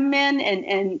would recommend,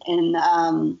 and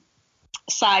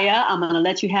Saya, I'm going to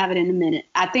let you have it in a minute.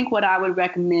 I think what I would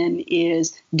recommend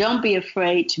is don't be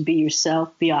afraid to be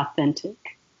yourself, be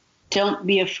authentic. Don't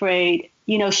be afraid,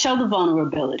 show the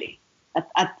vulnerability.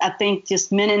 I think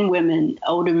just men and women,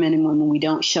 older men and women, we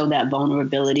don't show that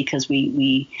vulnerability because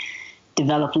we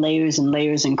develop layers and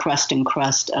layers and crust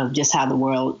of just how the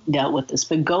world dealt with us.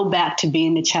 But go back to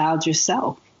being the child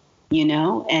yourself,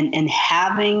 and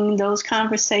having those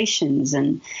conversations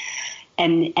and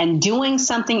doing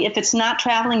something. If it's not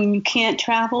traveling and you can't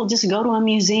travel, just go to a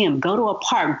museum, go to a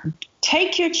park.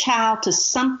 Take your child to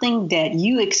something that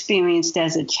you experienced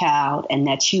as a child and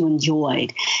that you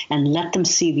enjoyed, and let them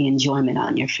see the enjoyment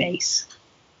on your face.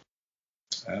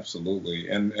 Absolutely.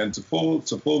 And to pull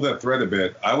that thread a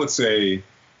bit, I would say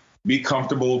be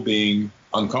comfortable being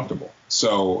uncomfortable.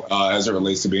 So as it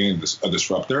relates to being a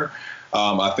disruptor,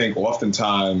 I think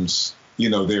oftentimes,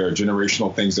 there are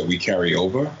generational things that we carry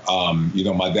over.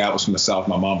 My dad was from the South,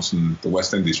 my mom was from the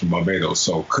West Indies, from Barbados,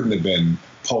 so couldn't have been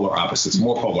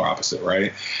more polar opposite,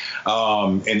 right?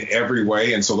 In every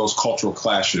way. And so those cultural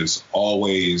clashes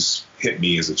always hit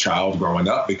me as a child growing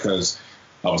up, because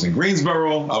I was in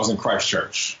Greensboro, I was in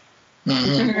Christchurch.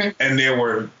 Mm-hmm. And there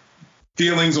were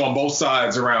feelings on both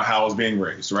sides around how I was being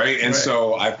raised, right? And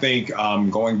so I think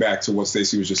going back to what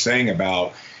Stacey was just saying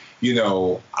about,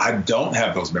 I don't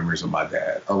have those memories of my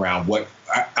dad around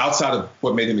outside of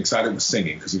what made him excited was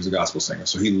singing, because he was a gospel singer.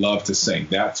 So he loved to sing.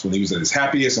 That's when he was at his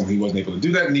happiest, and when he wasn't able to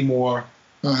do that anymore,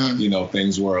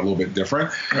 Things were a little bit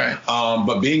different. Right.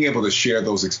 But being able to share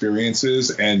those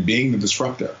experiences and being the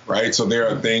disruptor, right? So there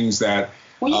are things that...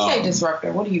 When you say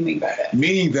disruptor, what do you mean by that?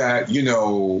 Meaning that,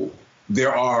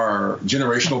 there are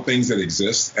generational things that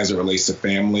exist as it relates to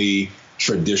family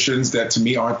traditions that to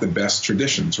me aren't the best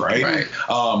traditions, right?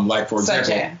 Like, for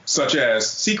example, such as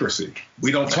secrecy.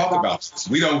 We don't talk about this.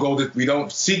 We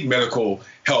don't seek medical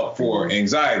help for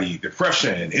anxiety,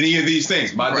 depression, any of these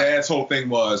things. My dad's whole thing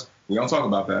was, we don't talk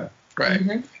about that. Right.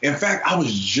 Mm-hmm. In fact, I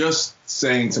was just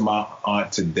saying to my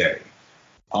aunt today,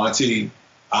 Auntie,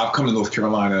 I've come to North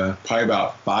Carolina probably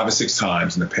about 5 or 6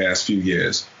 times in the past few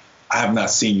years. I have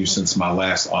not seen you since my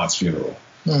last aunt's funeral.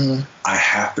 Mm-hmm. I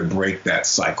have to break that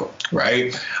cycle,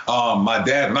 right? My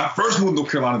dad, when I first moved to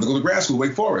North Carolina to go to grad school,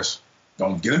 Wake Forest,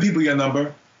 don't give them people your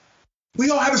number. We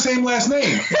all have the same last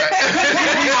name. My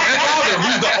father,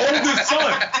 who's the oldest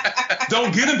son,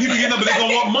 don't give them people your number. They're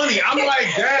going to want money. I'm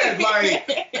like, Dad,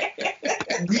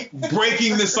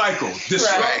 breaking the cycle,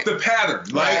 disrupt the pattern.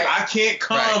 I can't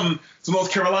come to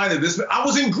North Carolina. I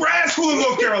was in grad school in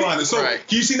North Carolina. So can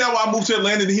you see now why I moved to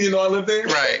Atlanta and he didn't know I lived there?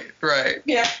 Right.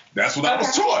 Yeah. That's what I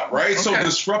was taught, right? So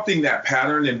disrupting that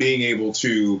pattern and being able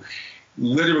to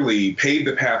literally pave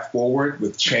the path forward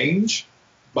with change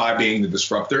by being the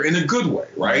disruptor in a good way,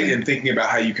 right? And thinking about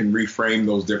how you can reframe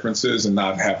those differences and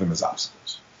not have them as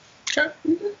obstacles. Okay.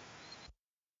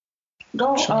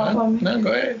 Go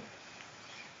ahead.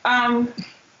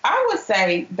 I would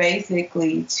say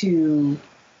basically to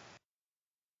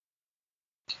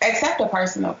accept a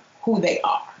person of who they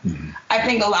are. Mm-hmm. I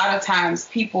think a lot of times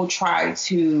people I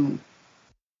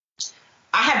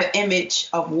have an image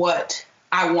of what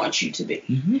I want you to be.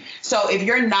 Mm-hmm. So if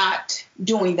you're not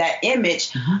doing that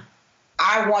image,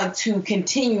 I want to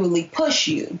continually push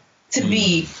you to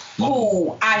be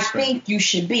who I think you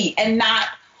should be and not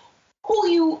who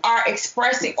you are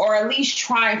expressing, or at least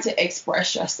trying to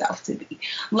express yourself to be.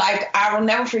 Like, I will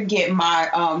never forget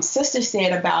my sister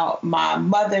said about my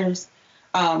mother's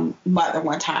mother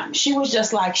one time. She was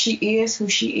just like, she is who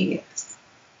she is.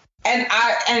 And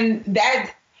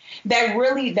that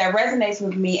resonates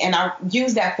with me, and I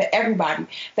use that for everybody.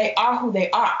 They are who they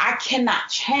are. I cannot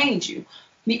change you.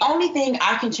 The only thing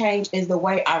I can change is the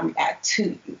way I react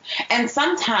to you. And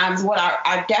sometimes what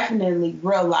I definitely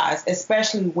realized,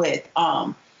 especially with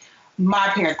my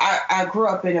parents, I grew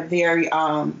up in a very,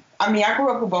 I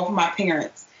grew up with both of my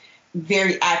parents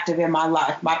very active in my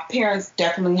life. My parents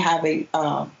definitely have a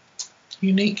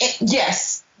unique.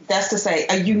 Yes, that's to say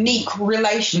a unique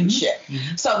relationship.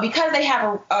 Mm-hmm. So because they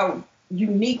have a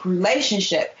unique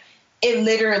relationship, it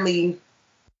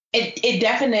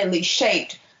definitely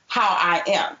shaped how I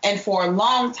am. And for a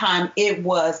long time, I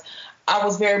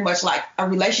was very much like, a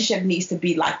relationship needs to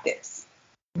be like this.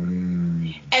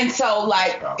 And so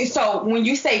so when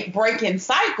you say breaking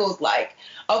cycles,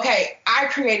 okay, I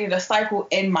created a cycle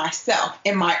in myself,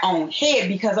 in my own head,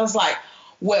 because I was like,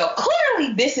 well,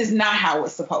 clearly this is not how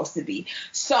it's supposed to be.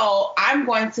 So I'm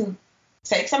going to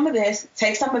take some of this,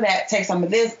 take some of that, take some of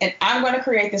this, and I'm going to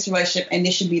create this relationship, and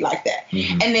this should be like that.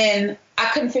 Mm-hmm. And then I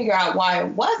couldn't figure out why it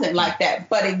wasn't like that.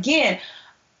 But again,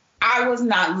 I was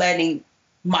not letting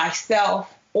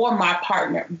myself or my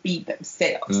partner be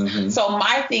themselves. Mm-hmm. So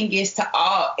my thing is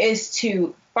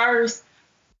to first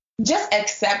just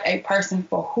accept a person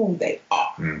for who they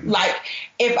are. Mm-hmm. Like,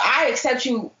 if I accept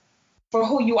you for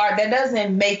who you are, that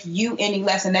doesn't make you any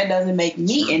less, and that doesn't make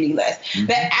me any less. Mm-hmm.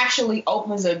 That actually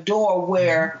opens a door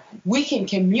where we can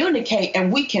communicate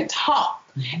and we can talk.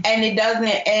 Mm-hmm. And it doesn't,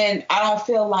 and I don't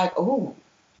feel like, ooh.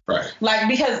 Right. Like,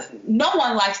 because no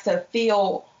one likes to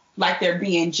feel like they're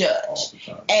being judged.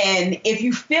 And if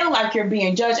you feel like you're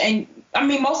being judged, and I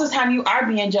mean, most of the time you are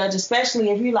being judged, especially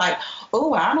if you're like,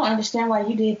 oh, I don't understand why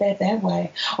you did that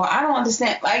way. Or I don't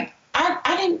understand, like, I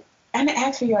didn't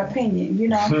ask for your opinion,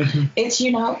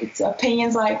 it's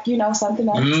opinions like, something else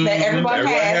that everybody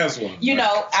has one.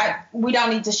 We don't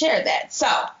need to share that. So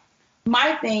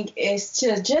my thing is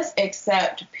to just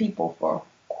accept people for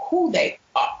who they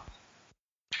are.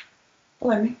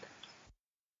 Let me.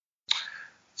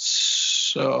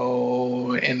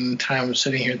 So in time of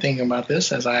sitting here thinking about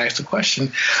this as I asked the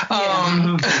question,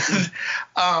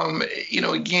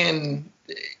 again,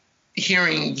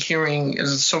 hearing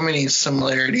so many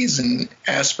similarities and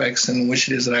aspects in which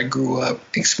it is that I grew up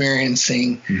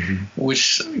experiencing,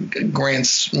 which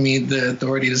grants me the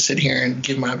authority to sit here and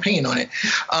give my opinion on it.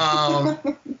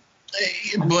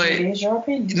 But it is your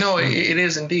opinion. No, it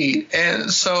is indeed. And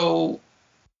so,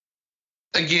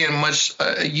 again, much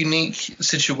a unique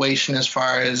situation as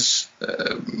far as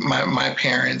my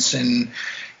parents and,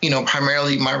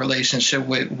 primarily my relationship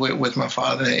with my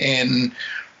father. And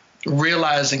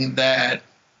realizing that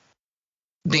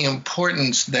the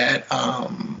importance that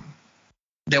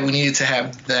that we needed to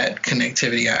have that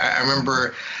connectivity. I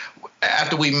remember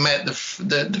after we met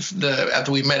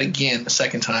after we met again the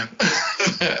second time,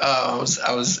 I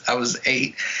was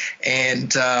 8,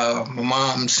 and my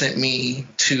mom sent me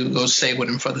to go stay with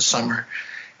him for the summer.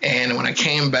 And when I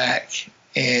came back,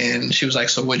 and she was like,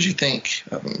 "So what'd you think?"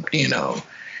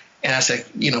 And I said,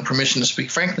 permission to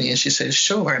speak frankly. And she said,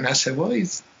 "Sure." And I said, "Well,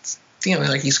 he's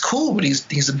he's cool, but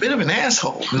he's a bit of an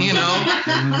asshole,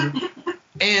 Mm-hmm.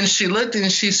 And she looked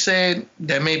and she said,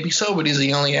 "That may be so, but he's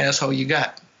the only asshole you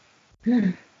got."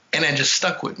 And that just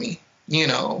stuck with me,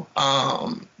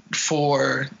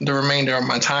 for the remainder of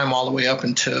my time, all the way up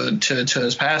until to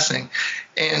his passing.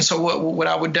 And so what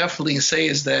I would definitely say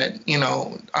is that,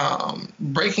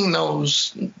 breaking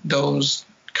those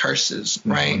curses,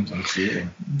 right? Absolutely.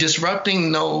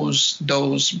 Disrupting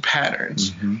those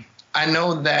patterns. Mm-hmm. I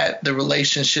know that the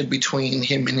relationship between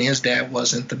him and his dad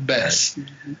wasn't the best.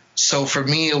 Mm-hmm. So for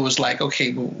me, it was like,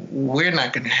 okay, well, we're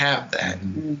not going to have that.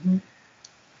 Mm-hmm.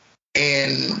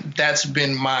 And that's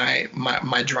been my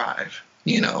drive,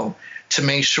 to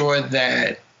make sure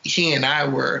that he and I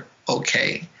were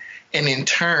okay. And in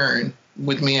turn,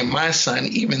 with me and my son,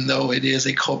 even though it is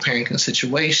a co-parenting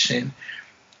situation,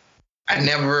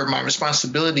 my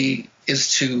responsibility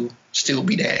is to still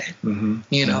be dad. Mm-hmm.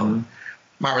 Mm-hmm.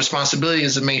 My responsibility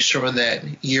is to make sure that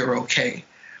you're okay.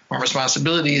 My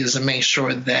responsibility is to make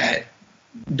sure that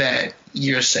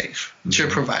you're safe, that you're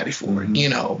provided for,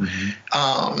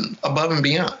 mm-hmm. Above and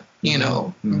beyond,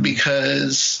 mm-hmm.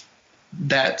 because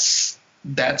that's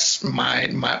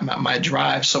my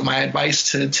drive. So my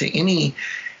advice to any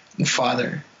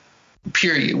father,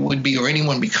 period, would be, or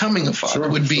anyone becoming a father,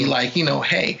 would be like,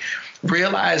 hey,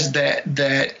 realize that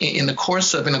in the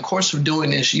course of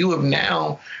doing this, you have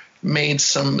now made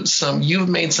some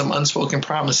unspoken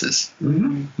promises.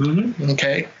 Mm-hmm. Mm-hmm.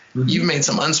 Okay. Mm-hmm. You've made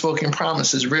some unspoken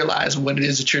promises. Realize what it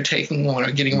is that you're taking on or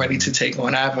getting ready to take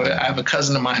on. I have a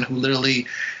cousin of mine who literally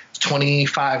is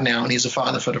 25 now, and he's a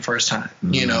father for the first time,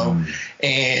 mm-hmm.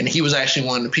 And he was actually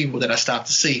one of the people that I stopped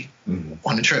to see mm-hmm.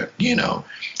 on the trip,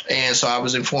 and so I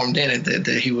was informed in it that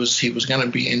he was going to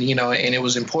be, and and it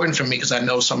was important for me because I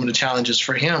know some of the challenges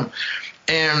for him.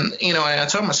 And, and I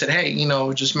told him, I said, hey,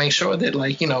 just make sure that,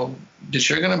 that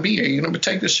you're going to be here. You're going to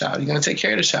protect this child. You're going to take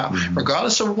care of this child, mm-hmm.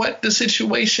 regardless of what the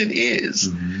situation is.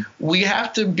 Mm-hmm. We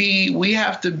have to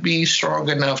be strong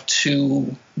enough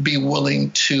to be willing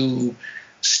to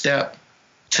step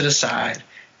to the side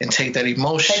and take that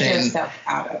emotion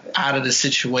out of the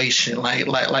situation. Like,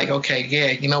 okay, yeah,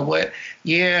 you know what?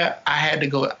 Yeah, I had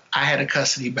a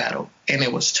custody battle, and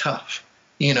it was tough.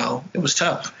 It was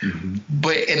tough. Mm-hmm.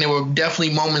 And there were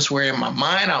definitely moments where in my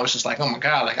mind I was just like, oh my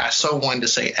God, I so wanted to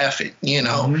say F it,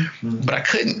 mm-hmm. but I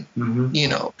couldn't, mm-hmm.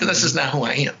 Because that's just not who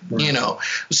I am, right.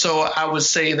 So I would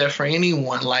say that for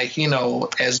anyone,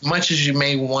 as much as you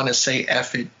may want to say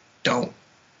F it, don't,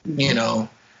 mm-hmm.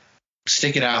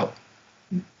 Stick it out,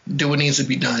 do what needs to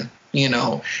be done,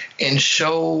 and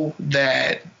show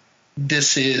that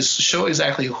show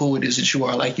exactly who it is that you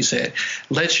are. Like you said,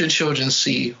 let your children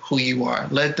see who you are.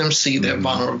 Let them see that mm-hmm.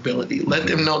 vulnerability. Let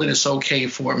mm-hmm. them know that it's okay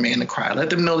for a man to cry. Let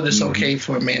them know that it's mm-hmm. okay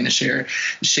for a man to share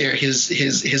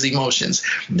his emotions.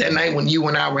 Mm-hmm. That night when you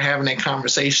and I were having that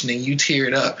conversation and you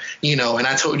teared up, and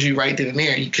I told you right then and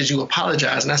there because you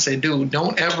apologized, and I said, dude,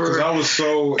 don't ever. I was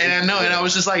so. And I know, and I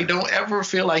was just like, don't ever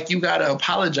feel like you gotta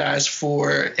apologize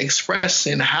for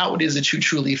expressing how it is that you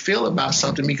truly feel about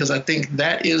something, because I think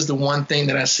that is the one thing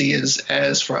that I see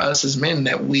as for us as men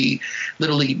that we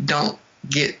literally don't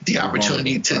get the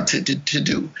opportunity to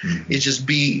do. Mm-hmm. Is just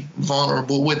be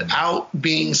vulnerable without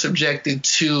being subjected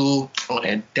to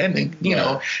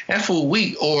that fool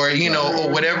weak, or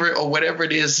or whatever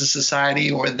it is, the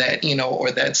society or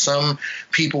that some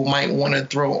people might want to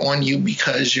throw on you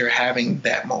because you're having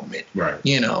that moment, right?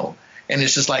 And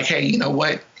it's just like, hey, you know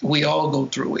what? We all go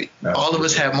through it. Absolutely. All of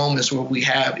us have moments where we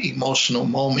have emotional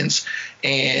moments,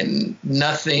 and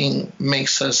nothing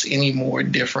makes us any more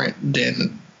different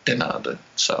than other.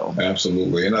 So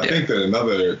absolutely. And I think that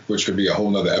another, which could be a whole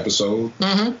nother episode,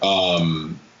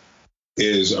 mm-hmm.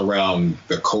 Is around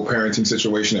the co-parenting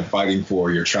situation and fighting for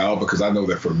your child. Because I know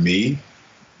that for me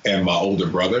and my older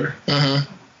brother, mm-hmm.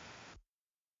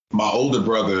 my older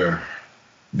brother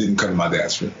didn't come to my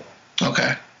dad's funeral.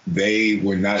 Okay. They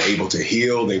were not able to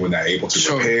heal. They were not able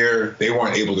to repair. They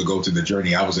weren't able to go through the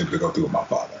journey I was able to go through with my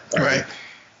father. Right.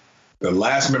 The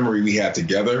last memory we had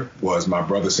together was my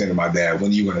brother saying to my dad,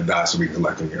 when are you going to die so we can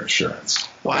collect on your insurance?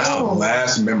 Wow. That's the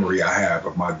last memory I have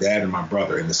of my dad and my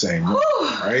brother in the same room.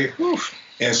 Right.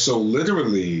 And so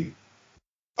literally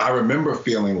I remember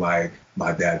feeling like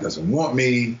my dad doesn't want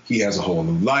me. He has a whole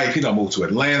new life. He done moved to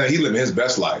Atlanta. He living his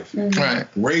best life. Right.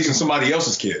 Raising somebody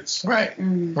else's kids. Right.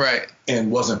 Right. And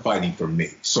wasn't fighting for me.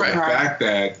 So the fact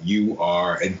that you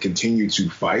are and continue to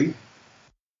fight,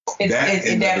 that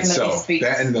in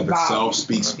and of itself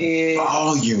speaks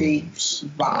volumes.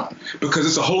 Because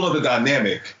it's a whole other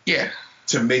dynamic. Yeah.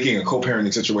 To making a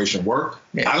co-parenting situation work.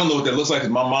 Yeah. I don't know what that looks like,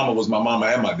 because my mama was my mama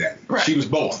and my daddy. Right. She was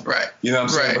both. Right. You know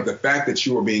what I'm saying? But the fact that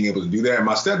you were being able to do that, and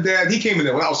my stepdad, he came in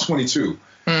there when I was 22.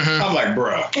 I'm like,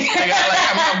 bruh.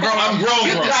 I'm grown.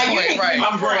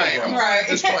 Right. At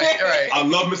this point, right. I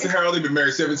love Mr. Harold. He's been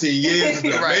married 17 years. It's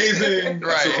been amazing.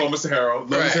 Right. I still call Mr. Harold.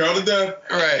 Love Mr. Harold to death.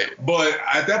 Right. But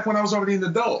at that point, I was already an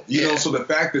adult. You know, so the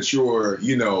fact that you're,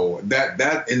 you know,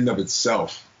 that in and of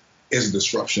itself is a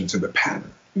disruption to the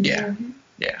pattern. Yeah.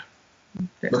 Yeah.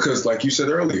 Because, like you said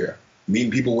earlier, meeting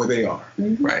people where they are,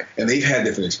 right? And they've had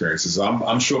different experiences.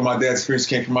 I'm sure my dad's experience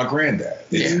came from my granddad.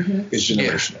 It's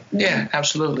generational. Yeah,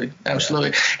 absolutely.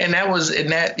 And that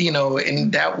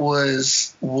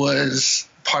was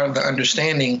part of the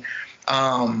understanding.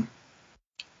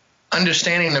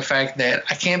 Understanding the fact that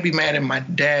I can't be mad at my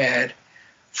dad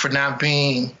for not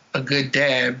being a good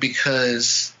dad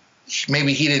because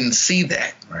maybe he didn't see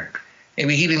that. Right.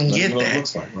 Maybe he didn't get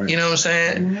that. Like, right. You know what I'm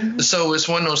saying? So it's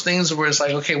one of those things where it's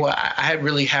like, okay, well, I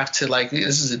really have to, like,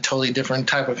 this is a totally different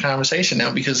type of conversation now,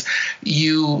 because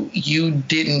you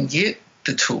didn't get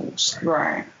the tools.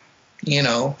 Right. You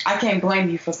know? I can't blame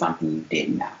you for something you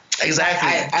didn't know. Exactly.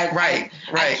 I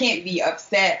can't be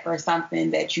upset for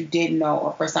something that you didn't know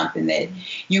or for something that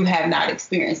you have not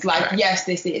experienced. Like, yes,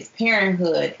 this is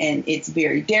parenthood and it's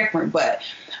very different, but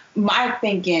my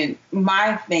thing, I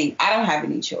don't have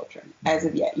any children as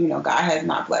of yet. You know, God has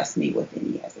not blessed me with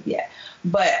any as of yet.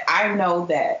 But I know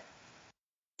that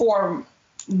for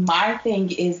my thing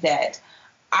is that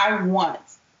I want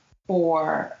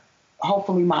for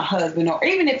hopefully my husband, or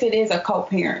even if it is a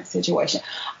co-parent situation,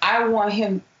 I want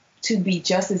him to be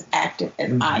just as active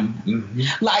as I am.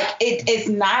 Like, it's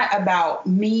not about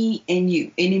me and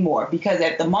you anymore, because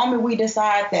at the moment we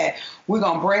decide that we're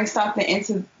going to bring something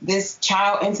into this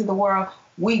child into the world,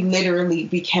 we literally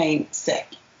became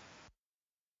second.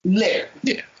 Literally.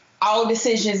 Yeah. All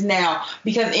decisions now,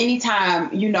 because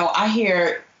anytime, you know, I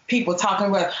hear people talking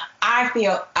about, I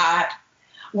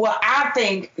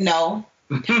think, no.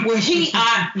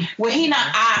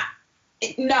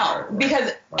 No,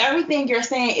 because everything you're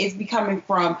saying is coming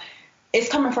from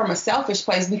a selfish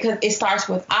place, because it starts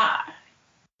with I.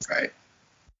 Right.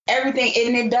 Everything,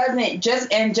 and it doesn't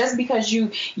just because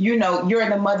you know you're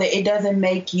the mother, it doesn't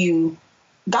make you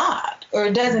God, or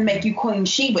it doesn't make you Queen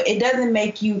Sheba. It doesn't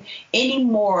make you any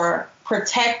more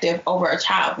protective over a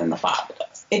child than the father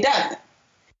does. It doesn't.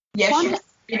 Yes, you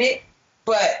did it,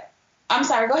 but I'm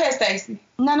sorry. Go ahead, Stacey.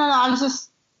 No. I was just,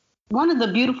 one of the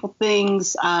beautiful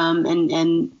things,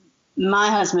 and my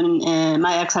husband and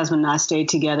my ex-husband and I stayed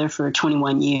together for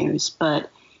 21 years, but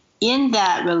in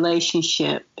that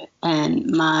relationship, and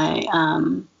my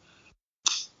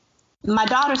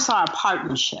daughter saw a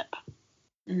partnership.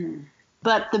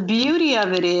 But the beauty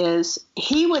of it is,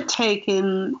 he would take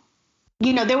him,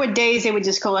 you know, there were days they would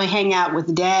just go and hang out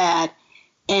with dad,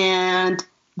 and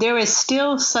there is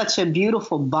still such a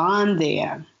beautiful bond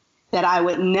there that I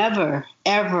would never,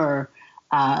 ever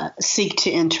seek to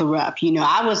interrupt. You know,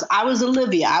 I was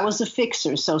Olivia. I was a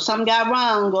fixer. So something got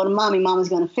wrong, go to mommy. Mama's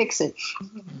going to fix it.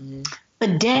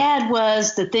 But dad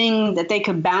was the thing that they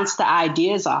could bounce the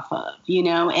ideas off of, you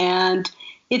know, and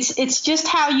it's just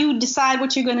how you decide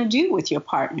what you're going to do with your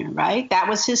partner, right? That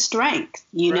was his strength,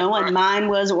 you know, and mine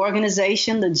was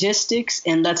organization, logistics,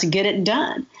 and let's get it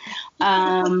done.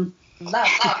 Come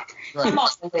on,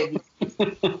 baby. Get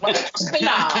it,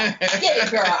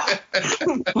 girl.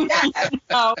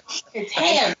 It's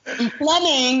him.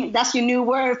 Fleming, that's your new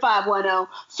word, 510.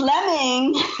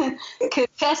 Fleming could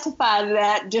testify to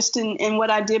that just in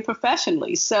what I did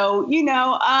professionally. So, you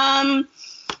know,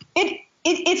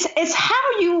 it's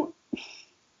how you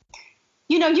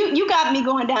know, you got me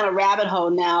going down a rabbit hole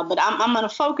now, but I'm going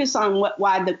to focus on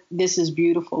why this is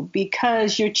beautiful,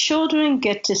 because your children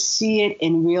get to see it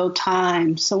in real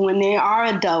time. So when they are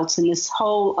adults, and this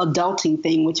whole adulting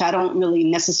thing, which I don't really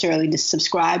necessarily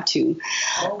subscribe to,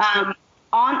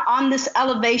 on this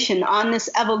elevation, on this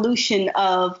evolution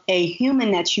of a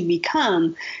human that you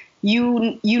become,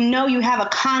 you know you have a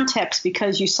context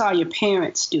because you saw your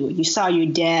parents do it. You saw your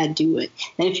dad do it.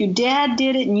 And if your dad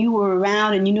did it and you were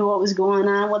around and you knew what was going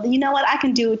on, well, then you know what? I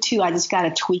can do it too. I just got to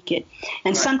tweak it.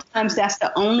 And sometimes that's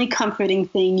the only comforting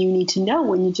thing you need to know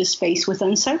when you're just faced with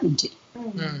uncertainty.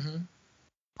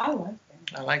 I like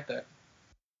that. I like that.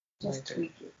 Just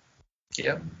tweak it.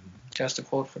 Yep. That's the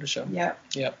quote for the show. Yep.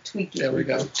 Tweak it. There we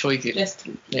go. Tweak it. Just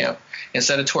tweak it. Yep.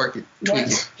 Instead of twerk it, tweak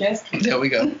it. Just tweak it. There we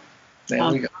go.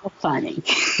 There we go. Funny.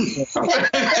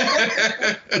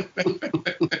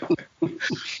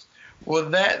 Well,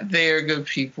 that there, good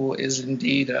people, is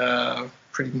indeed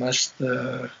pretty much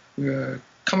we're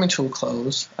coming to a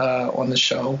close on the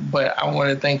show. But I want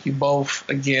to thank you both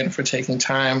again for taking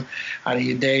time out of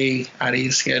your day, out of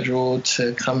your schedule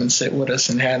to come and sit with us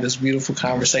and have this beautiful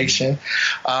conversation.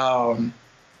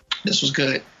 This was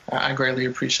good. I greatly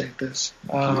appreciate this.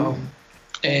 And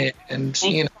Thank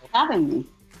you for having me.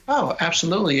 Oh,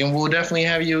 absolutely. And we'll definitely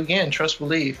have you again, trust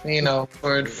believe, for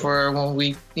when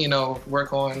we,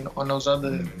 work on those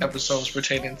other episodes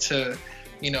pertaining to,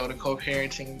 the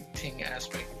co-parenting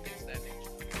aspect and things of that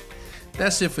nature.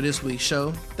 That's it for this week's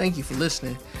show. Thank you for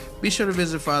listening. Be sure to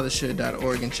visit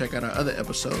FatherShould.org and check out our other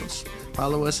episodes.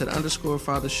 Follow us at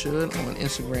 _FatherShould on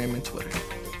Instagram and Twitter.